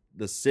of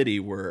the city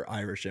were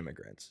Irish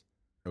immigrants.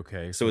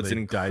 Okay. So it's an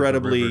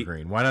incredibly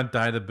green. Why not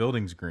dye the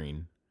buildings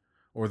green?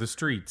 Or the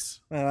streets?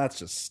 Well, that's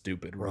just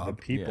stupid,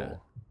 Rob.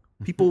 People.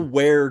 People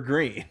wear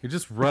green. You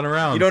just run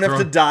around. You don't have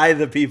to dye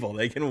the people.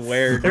 They can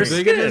wear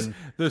green.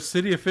 The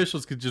city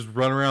officials could just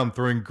run around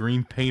throwing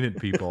green paint at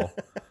people.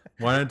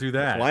 Why not do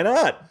that? Why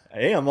not?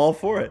 Hey, I'm all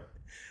for it.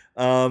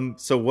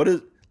 So what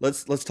is?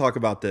 Let's talk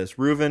about this.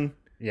 Reuven.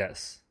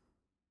 Yes.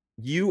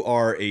 You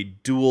are a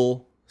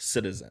dual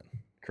citizen,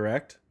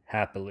 correct?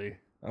 Happily.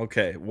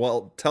 Okay.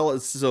 Well, tell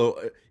us.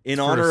 So, in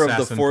honor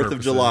of the 4th of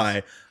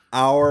July,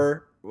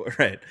 but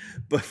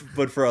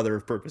for other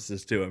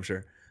purposes too, I'm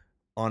sure.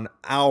 On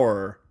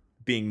our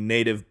being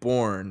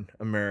native-born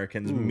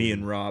Americans, me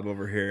and Rob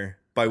over here,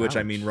 by which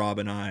I mean Rob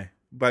and I,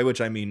 by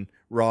which I mean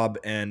Rob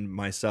and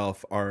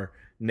myself are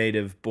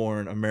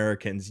native-born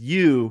Americans.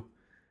 You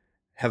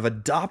have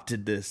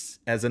adopted this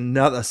as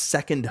a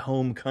second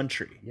home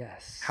country.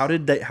 Yes. How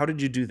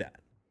did you do that?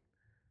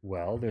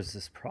 Well, there's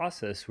this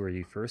process where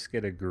you first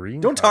get a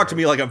green Don't card. talk to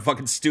me like I'm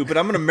fucking stupid.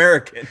 I'm an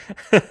American.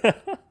 Well,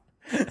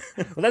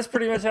 that's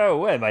pretty much how it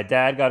went. My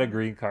dad got a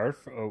green card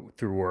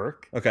through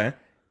work. Okay.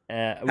 We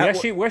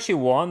actually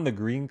won the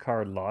green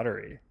card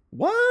lottery.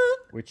 What?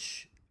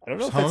 Which I don't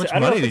know How much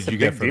money did you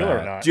get for that?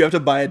 or not. Do you have to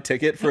buy a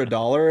ticket for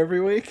 $1 every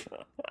week?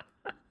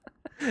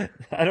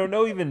 I don't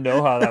even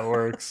know how that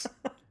works.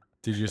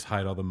 Did you just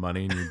hide all the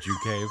money in your Jew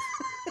cave?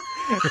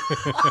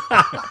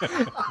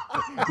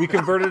 We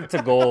converted it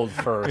to gold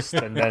first,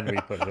 and then we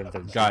put it into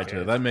the Gotcha.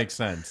 cave. That makes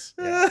sense.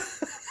 Yeah.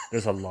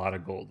 There's a lot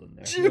of gold in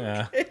there. Jew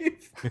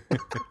cave.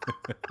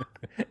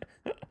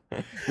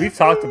 We've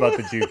talked about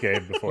the Jew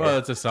cave before. Well,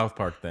 it's a South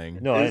Park thing.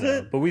 No, I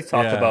know. But we've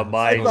talked Yeah. about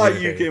my I thought Jew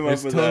you cave. came up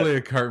It's with totally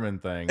that. a Cartman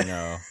thing.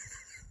 No.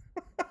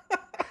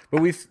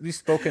 But we've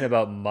spoken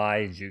about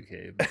my Jew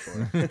cave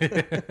before.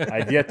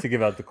 I've yet to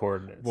give out the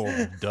coordinates.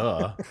 Well,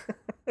 duh.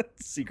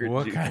 Secret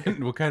What Jew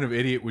cave. kind of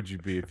idiot would you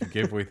be if you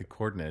gave away the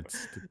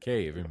coordinates to the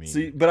cave? I mean,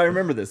 See, but I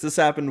remember this. This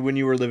happened when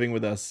you were living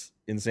with us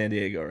in San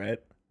Diego, right?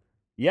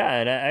 Yeah,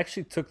 and it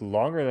actually took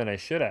longer than I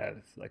should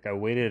have. Like, I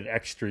waited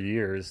extra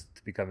years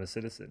to become a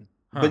citizen.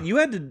 But you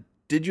had to.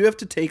 Did you have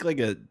to take like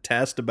a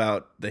test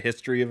about the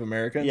history of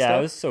America? And Yeah, stuff?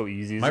 it was so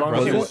easy. As my long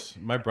as it was,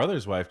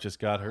 brother's wife just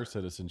got her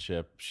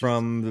citizenship.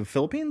 From the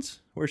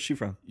Philippines. Where's she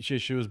from?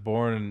 She was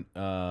born.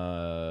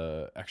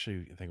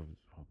 Actually, I think.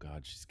 Oh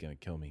God, she's gonna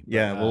kill me. But,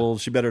 Yeah. Well,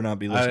 she better not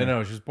be I listening.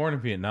 know she was born in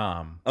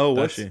Vietnam. Oh,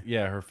 was she?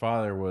 Yeah, her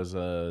father was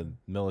a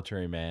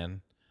military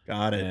man.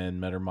 Got it. And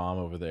met her mom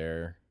over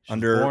there. She's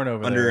Under born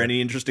over there.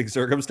 any interesting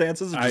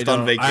circumstances, or just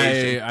on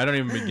vacation? I don't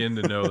even begin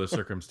to know the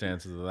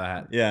circumstances of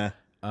that. Yeah.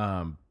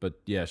 But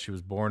yeah, she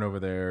was born over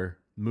there,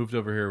 moved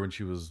over here when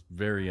she was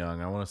very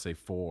young. I want to say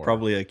 4.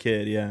 Probably a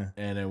kid. Yeah.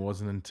 And it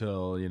wasn't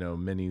until,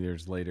 many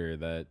years later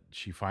that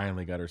she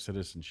finally got her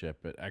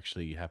citizenship. It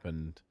actually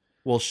happened.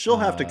 Well, she'll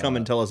have to come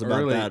and tell us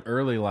about that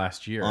early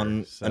last year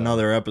on so.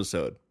 another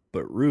episode.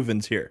 But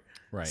Reuven's here,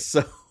 Right?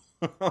 So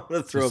I'm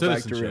gonna throw it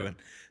back to Reuven.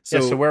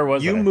 So where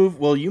was you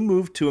I? You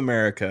moved to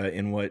America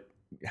in what?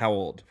 How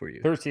old were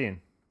you? 13.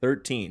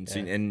 13. So,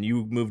 and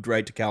you moved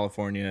right to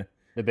California,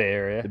 The Bay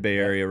Area. the Bay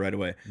Area, right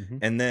away. Mm-hmm.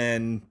 And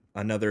then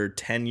another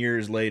 10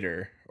 years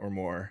later or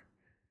more.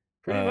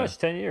 Pretty much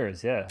 10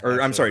 years, yeah. Or actually.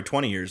 I'm sorry,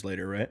 20 years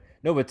later, right?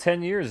 No, but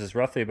 10 years is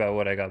roughly about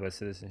what I got my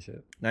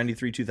citizenship.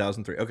 93,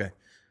 2003. Okay.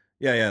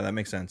 Yeah, that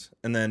makes sense.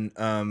 And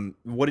then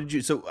what did you...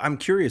 So I'm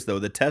curious, though,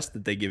 the test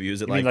that they give you,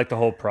 is it You mean like the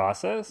whole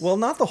process? Well,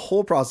 not the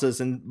whole process,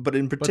 but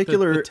in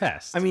particular... the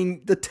test. I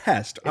mean, the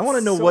test. I It's want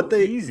to know so what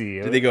they... easy.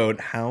 Do they go,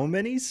 how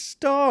many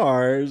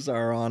stars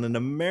are on an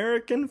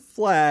American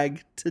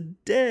flag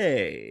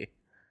today?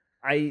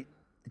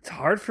 It's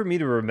hard for me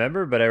to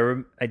remember, but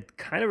I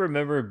kind of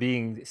remember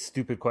being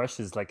stupid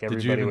questions like Did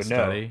everybody you would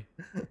study?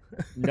 know.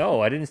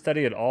 No, I didn't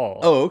study at all.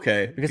 Oh,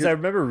 okay. Because I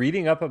remember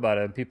reading up about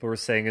it, and people were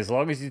saying as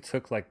long as you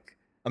took like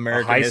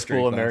American a high history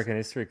school class. American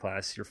history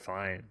class, you're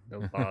fine.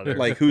 No bother.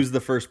 Like, who's the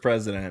first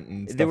president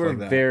and stuff they were like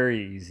that.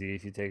 very easy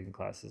if you taken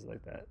classes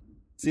like that.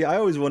 See, I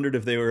always wondered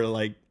if they were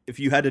like, if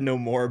you had to know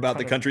more about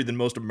the country than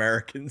most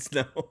Americans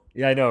know.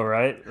 Yeah, I know,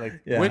 right?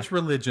 Like, Yeah. Which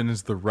religion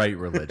is the right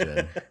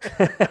religion?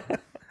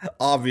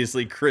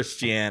 Obviously,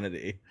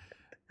 Christianity.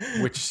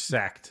 Which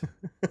sect?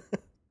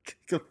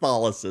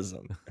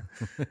 Catholicism.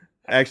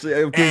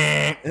 Actually,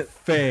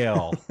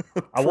 Fail.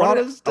 I want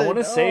Protestant,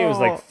 to say it was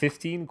oh. like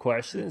 15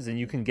 questions, and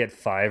you can get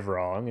 5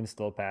 wrong and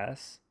still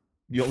pass.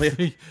 You only have,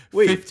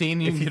 wait,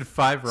 15, you can get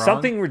 5 wrong.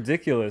 Something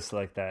ridiculous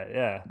like that.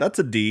 Yeah, that's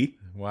a D.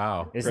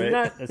 Wow. isn't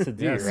Right. that's a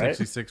D, Yeah, right?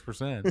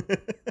 66%.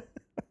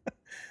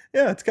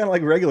 Yeah, it's kind of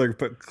like regular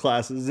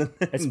classes and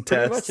It's and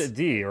pretty tests. much a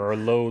D or a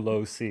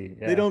low C.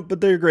 Yeah. They don't,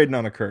 but they're grading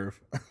on a curve.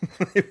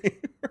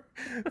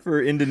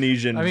 For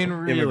Indonesian, I mean,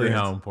 really, immigrants.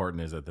 how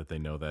important is it that they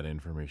know that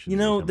information? You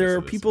to know, become a there are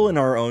citizen? people in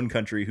our own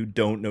country who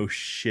don't know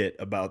shit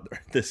about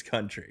this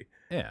country.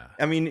 Yeah.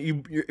 I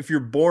mean, if you're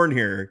born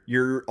here,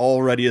 you're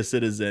already a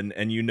citizen,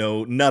 and you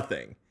know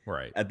nothing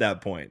Right. at that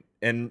point.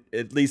 And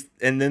at least,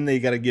 and then they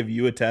got to give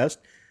you a test.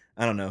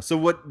 I don't know. So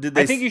what did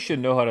they? I think you should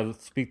know how to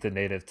speak the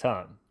native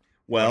tongue.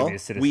 Well, be a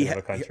citizen of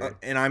a country.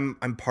 and I'm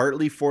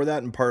partly for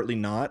that and partly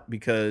not,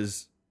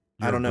 because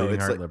You're I don't know. bleeding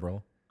It's heart like,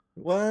 liberal.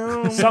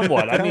 well,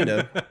 Somewhat. I mean,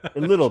 kinda. a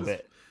little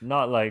bit.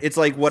 not like it's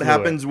like what fluent.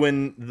 happens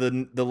when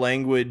the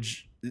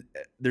language,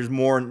 there's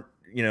more,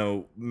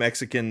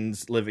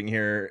 Mexicans living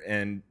here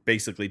and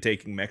basically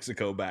taking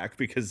Mexico back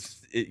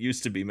because it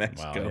used to be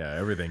Mexico. Wow, yeah,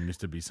 everything used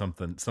to be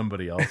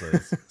somebody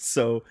else's.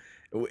 So,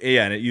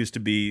 yeah, and it used to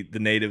be the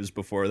natives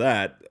before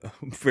that,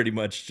 pretty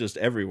much just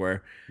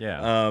everywhere.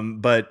 Yeah.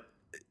 But,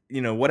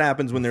 what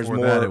happens when Before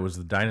there's more? that, it was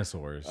the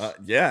dinosaurs.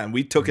 Yeah, and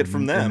we took it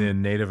from them. And the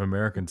Native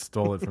Americans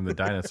stole it from the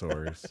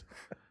dinosaurs.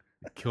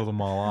 Killed them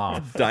all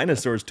off.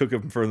 Dinosaurs took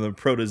it from the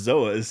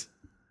protozoas.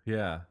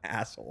 Yeah.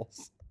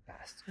 Assholes.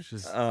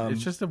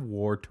 It's just a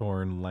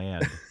war-torn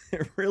land.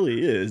 It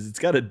really is. It's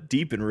got a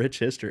deep and rich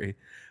history.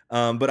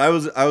 But I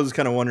was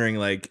kind of wondering,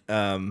 like,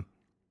 do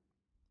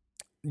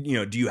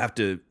you have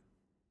to?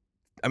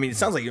 I mean, it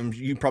sounds like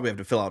you probably have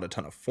to fill out a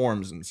ton of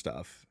forms and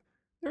stuff.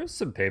 There's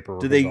some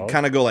paperwork. Do they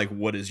kind of go like,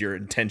 "What is your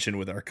intention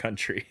with our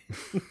country?"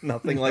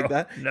 Nothing like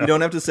that. No. You don't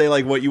have to say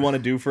like what you want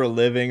to do for a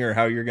living or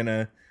how you're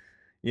gonna,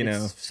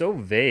 It's so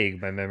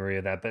vague, my memory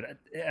of that, but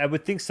I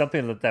would think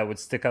something like that would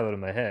stick out in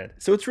my head.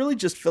 So it's really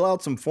just fill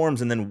out some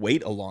forms and then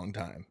wait a long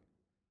time.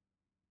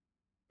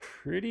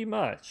 Pretty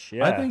much,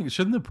 yeah. I think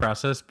shouldn't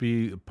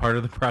part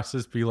of the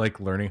process be like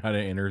learning how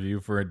to interview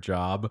for a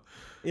job?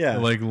 Yeah,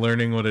 like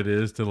learning what it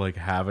is to like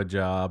have a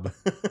job.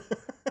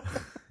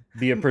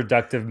 Be a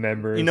productive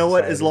member. You know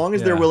what? As long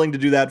as they're willing to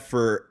do that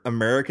for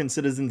American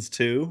citizens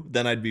too,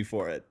 then I'd be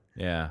for it.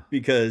 Yeah.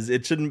 Because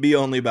it shouldn't be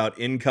only about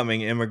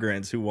incoming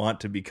immigrants who want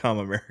to become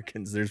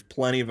Americans. There's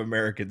plenty of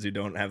Americans who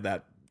don't have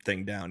that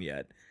thing down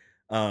yet.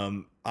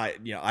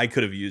 I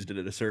could have used it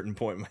at a certain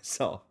point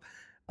myself.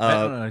 I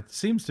don't know. It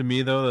seems to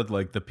me though that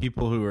like the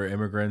people who are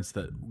immigrants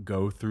that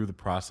go through the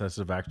process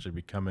of actually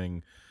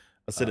becoming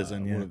a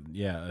citizen,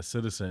 a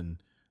citizen,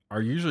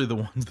 are usually the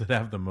ones that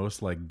have the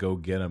most like go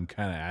get them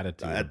kind of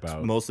attitude.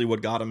 That's mostly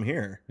what got them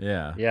here.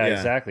 Yeah,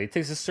 exactly. It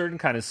takes a certain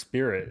kind of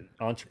spirit,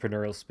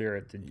 entrepreneurial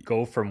spirit, to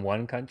go from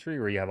one country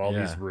where you have all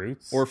these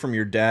roots, or from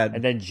your dad,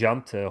 and then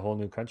jump to a whole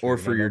new country, or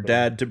for your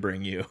dad to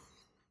bring you,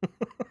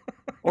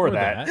 or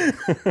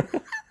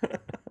that.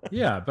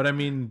 Yeah, but I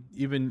mean,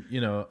 even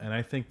and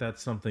I think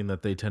that's something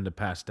that they tend to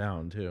pass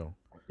down too.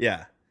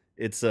 Yeah,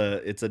 it's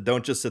a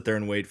don't just sit there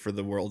and wait for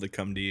the world to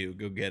come to you.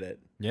 Go get it.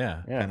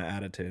 Yeah. Kind of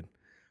attitude.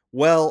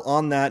 Well,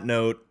 on that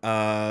note,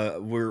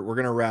 we're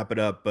gonna wrap it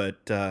up,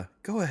 but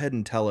go ahead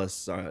and tell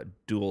us,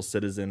 dual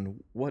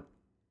citizen, what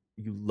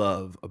you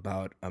love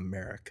about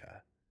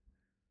America.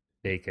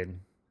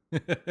 Bacon.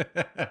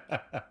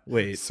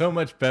 Wait, so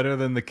much better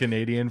than the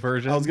Canadian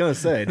version. I was gonna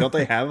say, don't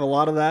they have a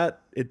lot of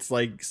that? It's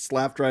like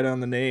slapped right on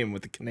the name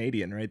with the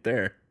Canadian right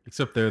there.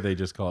 Except there, they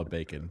just call it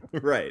bacon.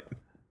 Right.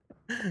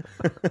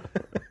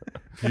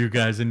 You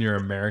guys and your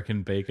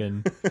American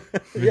bacon.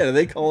 Yeah, do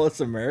they call us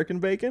American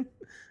bacon?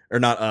 Or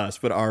not us,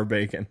 but our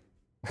bacon.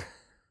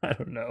 I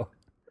don't know.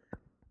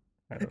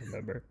 I don't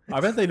remember.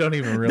 I bet they don't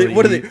even really.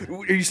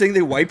 Are you saying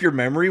they wipe your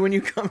memory when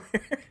you come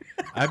here?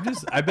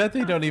 I bet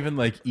they don't even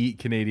like eat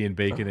Canadian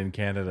bacon in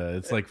Canada.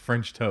 It's like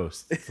French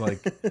toast. It's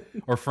like,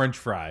 or French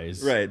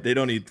fries. Right. They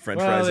don't eat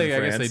French fries in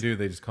France. I guess they do.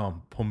 They just call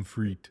them pommes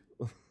frites.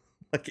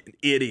 Like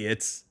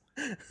idiots.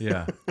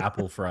 Yeah.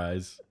 Apple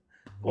fries.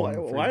 Why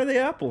are they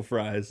apple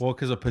fries? Well,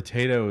 because a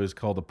potato is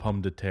called a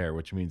pomme de terre,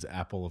 which means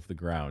apple of the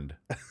ground.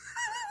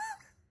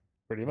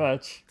 Pretty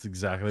much. That's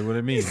exactly what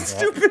it means.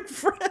 Stupid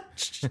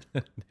French.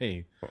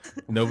 Hey,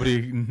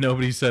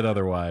 nobody said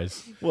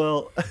otherwise.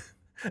 Well,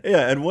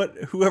 yeah, and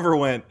whoever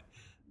went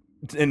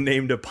and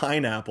named a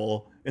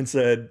pineapple and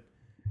said,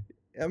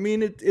 I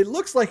mean, it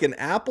looks like an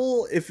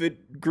apple if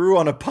it grew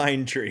on a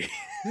pine tree.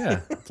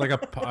 Yeah, it's like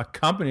a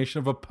combination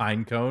of a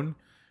pine cone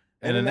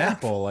and an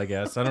apple, I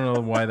guess. I don't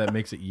know why that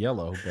makes it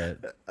yellow,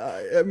 but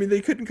I mean,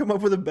 they couldn't come up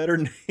with a better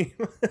name.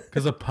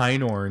 Because a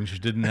pine orange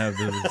didn't have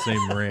the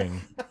same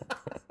ring.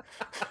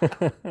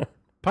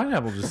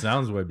 Pineapple just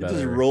sounds way better.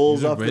 It just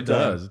rolls off the tongue. It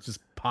does. It just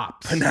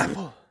pops.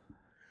 Pineapple.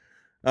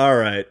 All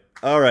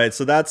right.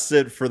 So that's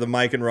it for the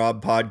Mike and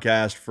Rob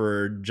podcast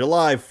for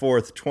July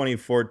 4th,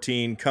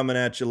 2014. Coming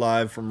at you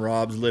live from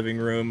Rob's living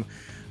room.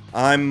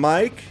 I'm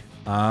Mike.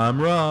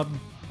 I'm Rob.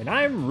 And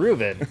I'm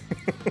Reuben.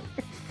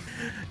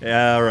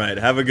 Yeah, all right.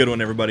 Have a good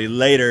one, everybody.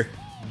 Later.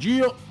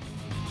 Gio.